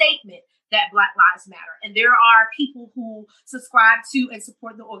statement that Black Lives Matter. And there are people who subscribe to and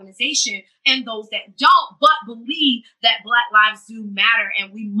support the organization and those that don't, but believe that Black lives do matter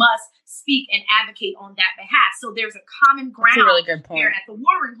and we must speak and advocate on that behalf. So there's a common ground really good point. here at the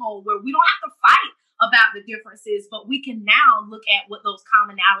Watering Hole where we don't have to fight about the differences, but we can now look at what those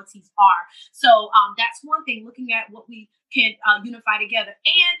commonalities are. So that's one thing, looking at what we can unify together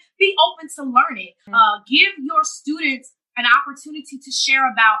and be open to learning. Give your students an opportunity to share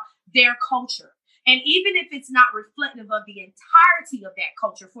about their culture. And even if it's not reflective of the entirety of that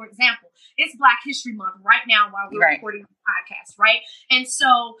culture, for example, it's Black History Month right now while we're recording the podcast, right? And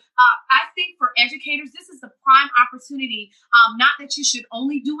so I think for educators, this is the prime opportunity, not that you should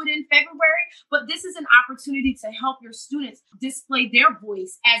only do it in February, but this is an opportunity to help your students display their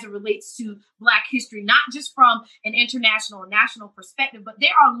voice as it relates to Black history, not just from an international and national perspective, but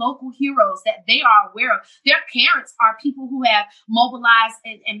there are local heroes that they are aware of. Their parents are people who have mobilized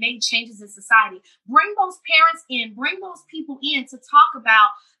and made changes in society. Bring those parents in, bring those people in to talk about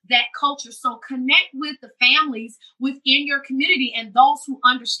that culture. So connect with the families within your community and those who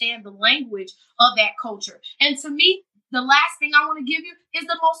understand the language of that culture. And to me, the last thing I want to give you is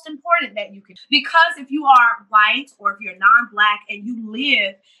the most important that you can, because if you are white or if you're non-Black and you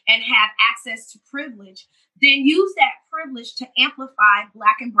live and have access to privilege, then use that privilege to amplify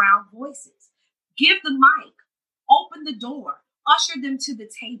Black and brown voices. Give the mic, open the door, usher them to the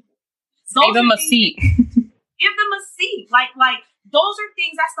table. Give them a seat. Give them a seat. Like those are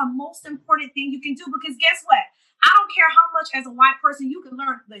things, that's the most important thing you can do, because guess what? I don't care how much as a white person you can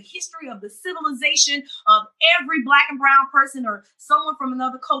learn the history of the civilization of every Black and brown person or someone from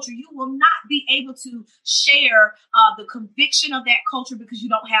another culture. You will not be able to share the conviction of that culture because you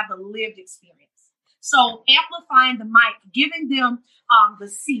don't have the lived experience. So amplifying the mic, giving them the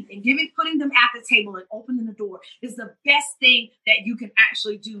seat and putting them at the table and opening the door is the best thing that you can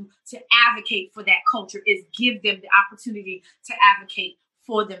actually do to advocate for that culture, is give them the opportunity to advocate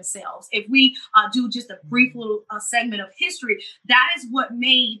for themselves. If we do just a brief little segment of history, that is what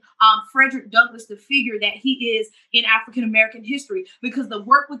made Frederick Douglass the figure that he is in African American history, because the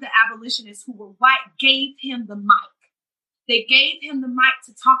work with the abolitionists who were white gave him the mic. They gave him the mic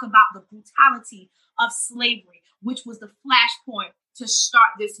to talk about the brutality of slavery, which was the flashpoint to start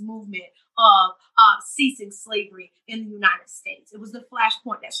this movement of ceasing slavery in the United States. It was the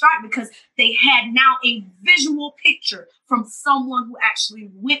flashpoint that started because they had now a visual picture from someone who actually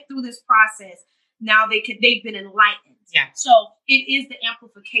went through this process. Now they've been enlightened. Yeah. So it is the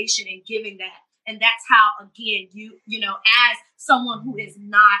amplification and giving that. And that's how, again, you as someone who is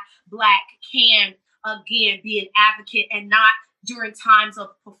not Black can, again, be an advocate, and not during times of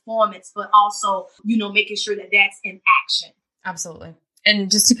performance, but also, making sure that that's in action. Absolutely.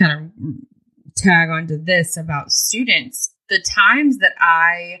 And just to kind of tag onto this about students, the times that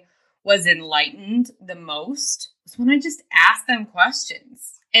I was enlightened the most was when I just asked them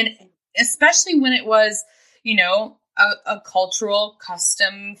questions. And especially when it was, a cultural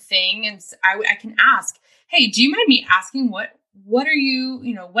custom thing. And I can ask, hey, do you mind me asking what are you,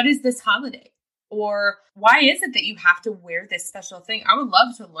 what is this holiday? Or why is it that you have to wear this special thing? I would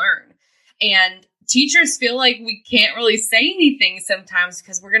love to learn. And teachers feel like we can't really say anything sometimes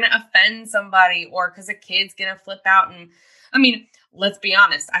because we're going to offend somebody or because a kid's going to flip out. And I mean, let's be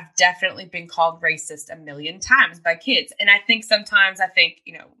honest, I've definitely been called racist a million times by kids. And I think sometimes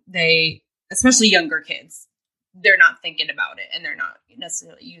they, especially younger kids, they're not thinking about it and they're not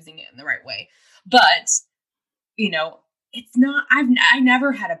necessarily using it in the right way. But, it's not, I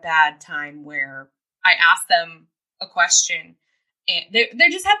never had a bad time where I asked them a question and they're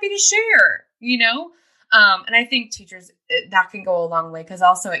just happy to share, and I think teachers, that can go a long way because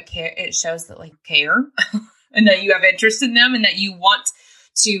also it shows that care and that you have interest in them and that you want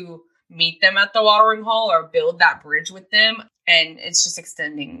to meet them at the watering hole or build that bridge with them. And it's just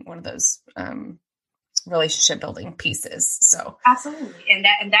extending one of those, relationship building pieces. So absolutely. And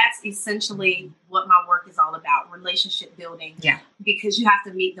that's essentially what my work is all about, relationship building. Yeah. Because you have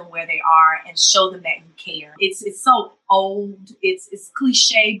to meet them where they are and show them that you care. It's so old, it's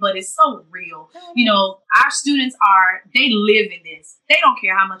cliche, but it's so real. Our students they live in this. They don't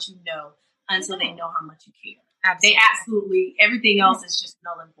care how much you know until they know how much you care. They absolutely, everything else is just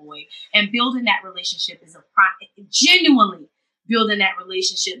null and void. And building that relationship is genuinely building that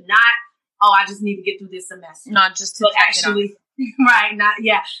relationship, not, oh, I just need to get through this semester. Not just to actually, right,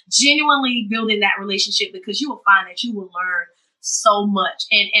 genuinely building that relationship, because you will find that you will learn so much.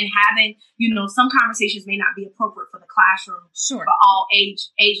 And having, some conversations may not be appropriate for the classroom for all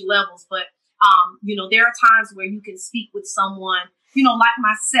age levels, but, there are times where you can speak with someone, like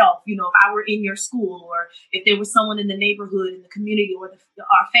myself, if I were in your school, or if there was someone in the neighborhood, in the community, or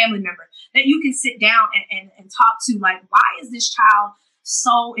our family member, that you can sit down and talk to, like, why is this child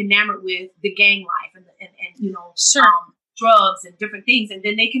so enamored with the gang life and drugs and different things? And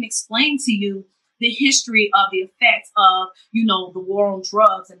then they can explain to you the history of the effects of, the war on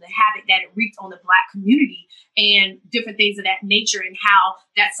drugs and the havoc that it wreaked on the Black community and different things of that nature, and how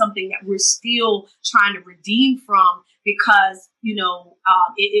that's something that we're still trying to redeem from, because,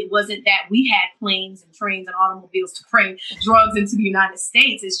 it wasn't that we had planes and trains and automobiles to bring drugs into the United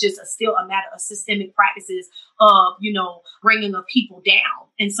States. It's just still a matter of systemic practices of, bringing the people down.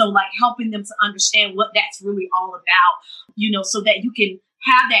 And so, like, helping them to understand what that's really all about, so that you can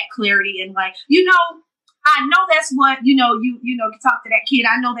have that clarity and, like, I know that's what, you talk to that kid.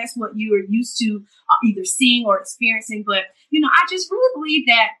 I know that's what you are used to either seeing or experiencing. But, I just really believe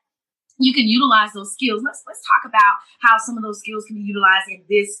that you can utilize those skills. Let's talk about how some of those skills can be utilized in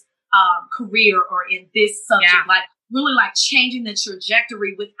this career or in this subject, like really like changing the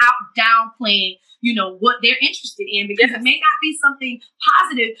trajectory without downplaying, what they're interested in, because it may not be something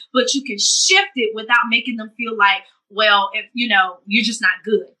positive, but you can shift it without making them feel like, well, if, you're just not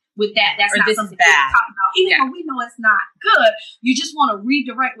good with that. That's not something we talk about. Even though we know it's not good, you just want to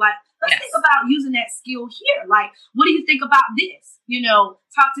redirect, like, let's think about using that skill here. Like, what do you think about this?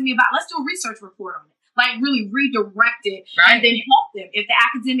 Talk to me about, let's do a research report on it. Like, really redirect it and then help them. If the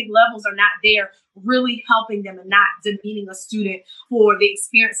academic levels are not there, really helping them and not demeaning a student for the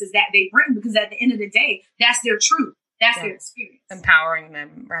experiences that they bring. Because at the end of the day, that's their truth. That's their experience. Empowering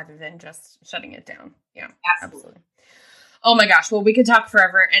them rather than just shutting it down. Yeah, absolutely. Oh my gosh. Well, we could talk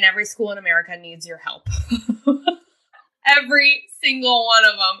forever, and every school in America needs your help. Every single one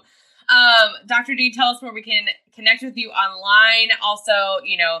of them. Dr. D, tell us where we can connect with you online. Also,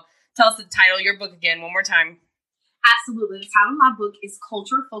 tell us the title of your book again, one more time. Absolutely. The title of my book is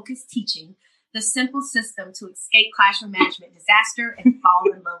Culture Focused Teaching: The Simple System to Escape Classroom Management Disaster and Fall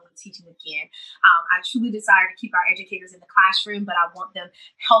in Love with Teaching Again. I truly desire to keep our educators in the classroom, but I want them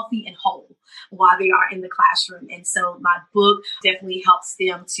healthy and whole while they are in the classroom. And so my book definitely helps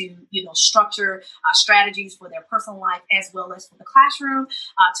them to, structure strategies for their personal life as well as for the classroom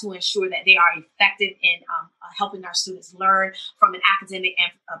to ensure that they are effective in helping our students learn from an academic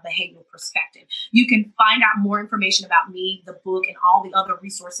and behavioral perspective. You can find out more information about me, the book, and all the other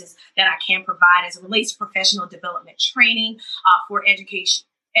resources that I can provide as it relates to professional development training for educators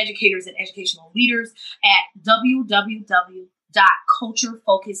and educational leaders at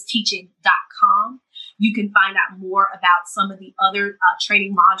www.culturefocusedteaching.com. You can find out more about some of the other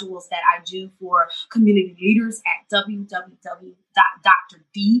training modules that I do for community leaders at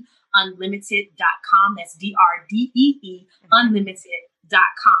www.drdeunlimited.com. That's DRDEE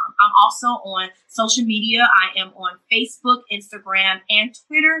unlimited.com. I'm also on social media. I am on Facebook, Instagram, and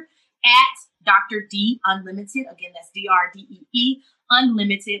Twitter at Dr. D Unlimited. Again, that's DRDEE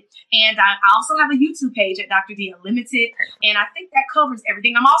Unlimited. And I also have a YouTube page at Dr. D Unlimited. And I think that covers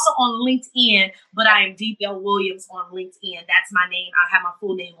everything. I'm also on LinkedIn, but I am D Bell Williams on LinkedIn. That's my name. I have my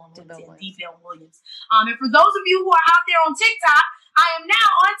full name on LinkedIn, D Bell Williams. And for those of you who are out there on TikTok, I am now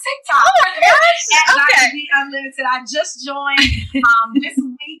on TikTok. Oh my gosh. At Dr. D Unlimited. I just joined this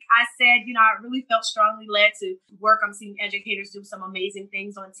week. I said, I really felt strongly led to work. I'm seeing educators do some amazing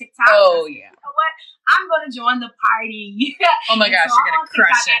things on TikTok. Oh, yeah. You know what? I'm going to join the party. Oh my gosh, you're going to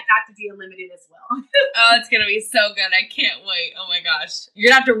crush it. At Dr. D Unlimited as well. Oh, it's going to be so good. I can't wait. Oh my gosh.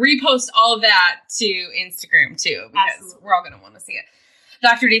 You're going to have to repost all of that to Instagram too, because we're all going to want to see it.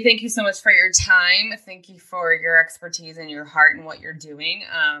 Dr. D, thank you so much for your time. Thank you for your expertise and your heart and what you're doing.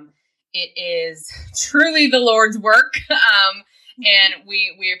 It is truly the Lord's work. And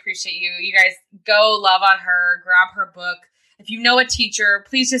we appreciate you. You guys go love on her, grab her book. If you know a teacher,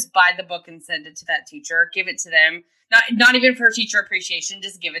 please just buy the book and send it to that teacher. Give it to them. Not even for teacher appreciation,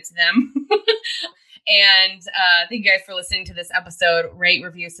 just give it to them. And thank you guys for listening to this episode. Rate,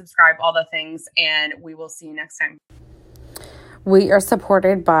 review, subscribe, all the things. And we will see you next time. We are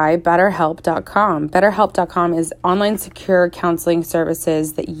supported by BetterHelp.com. BetterHelp.com is online secure counseling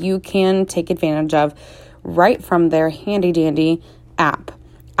services that you can take advantage of right from their handy-dandy app.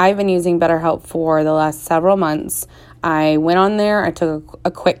 I've been using BetterHelp for the last several months. I went on there. I took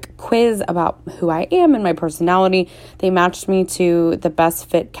a quick quiz about who I am and my personality. They matched me to the best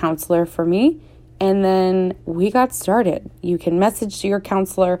fit counselor for me. And then we got started. You can message to your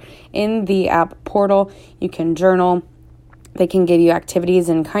counselor in the app portal. You can journal. They can give you activities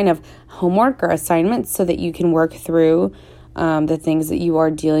and kind of homework or assignments so that you can work through the things that you are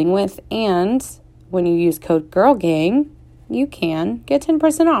dealing with. And when you use code GIRLGANG, you can get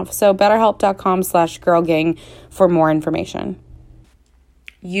 10% off. So betterhelp.com/girlgang for more information.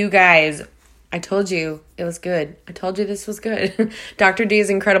 You guys, I told you it was good. I told you this was good. Dr. D is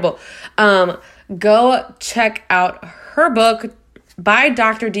incredible. Go check out her book by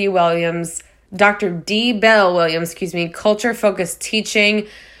Dr. D. Williams, Dr. D. Bell Williams, Culture Focused Teaching.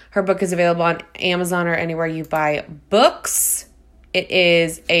 Her book is available on Amazon or anywhere you buy books. It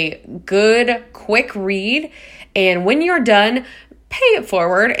is a good, quick read. And when you're done, pay it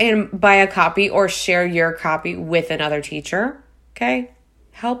forward and buy a copy or share your copy with another teacher. Okay?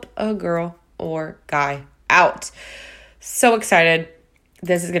 Help a girl or guy out. So excited.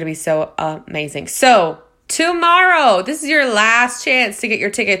 This is going to be so amazing. So tomorrow, this is your last chance to get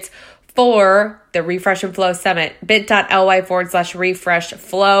your tickets for the Refresh and Flow Summit. bit.ly/Refresh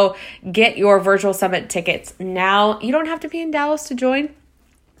Flow. Get your virtual summit tickets now. You don't have to be in Dallas to join.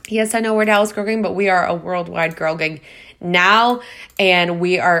 Yes, I know we're Dallas Girl Gang, but we are a worldwide girl gang now. And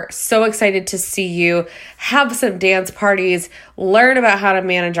we are so excited to see you, have some dance parties, learn about how to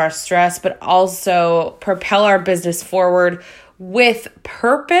manage our stress, but also propel our business forward with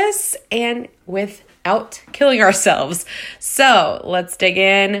purpose and without killing ourselves. So let's dig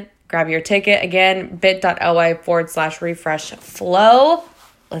in. Grab your ticket. Again, bit.ly/Refresh Flow.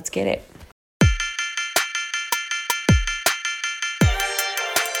 Let's get it.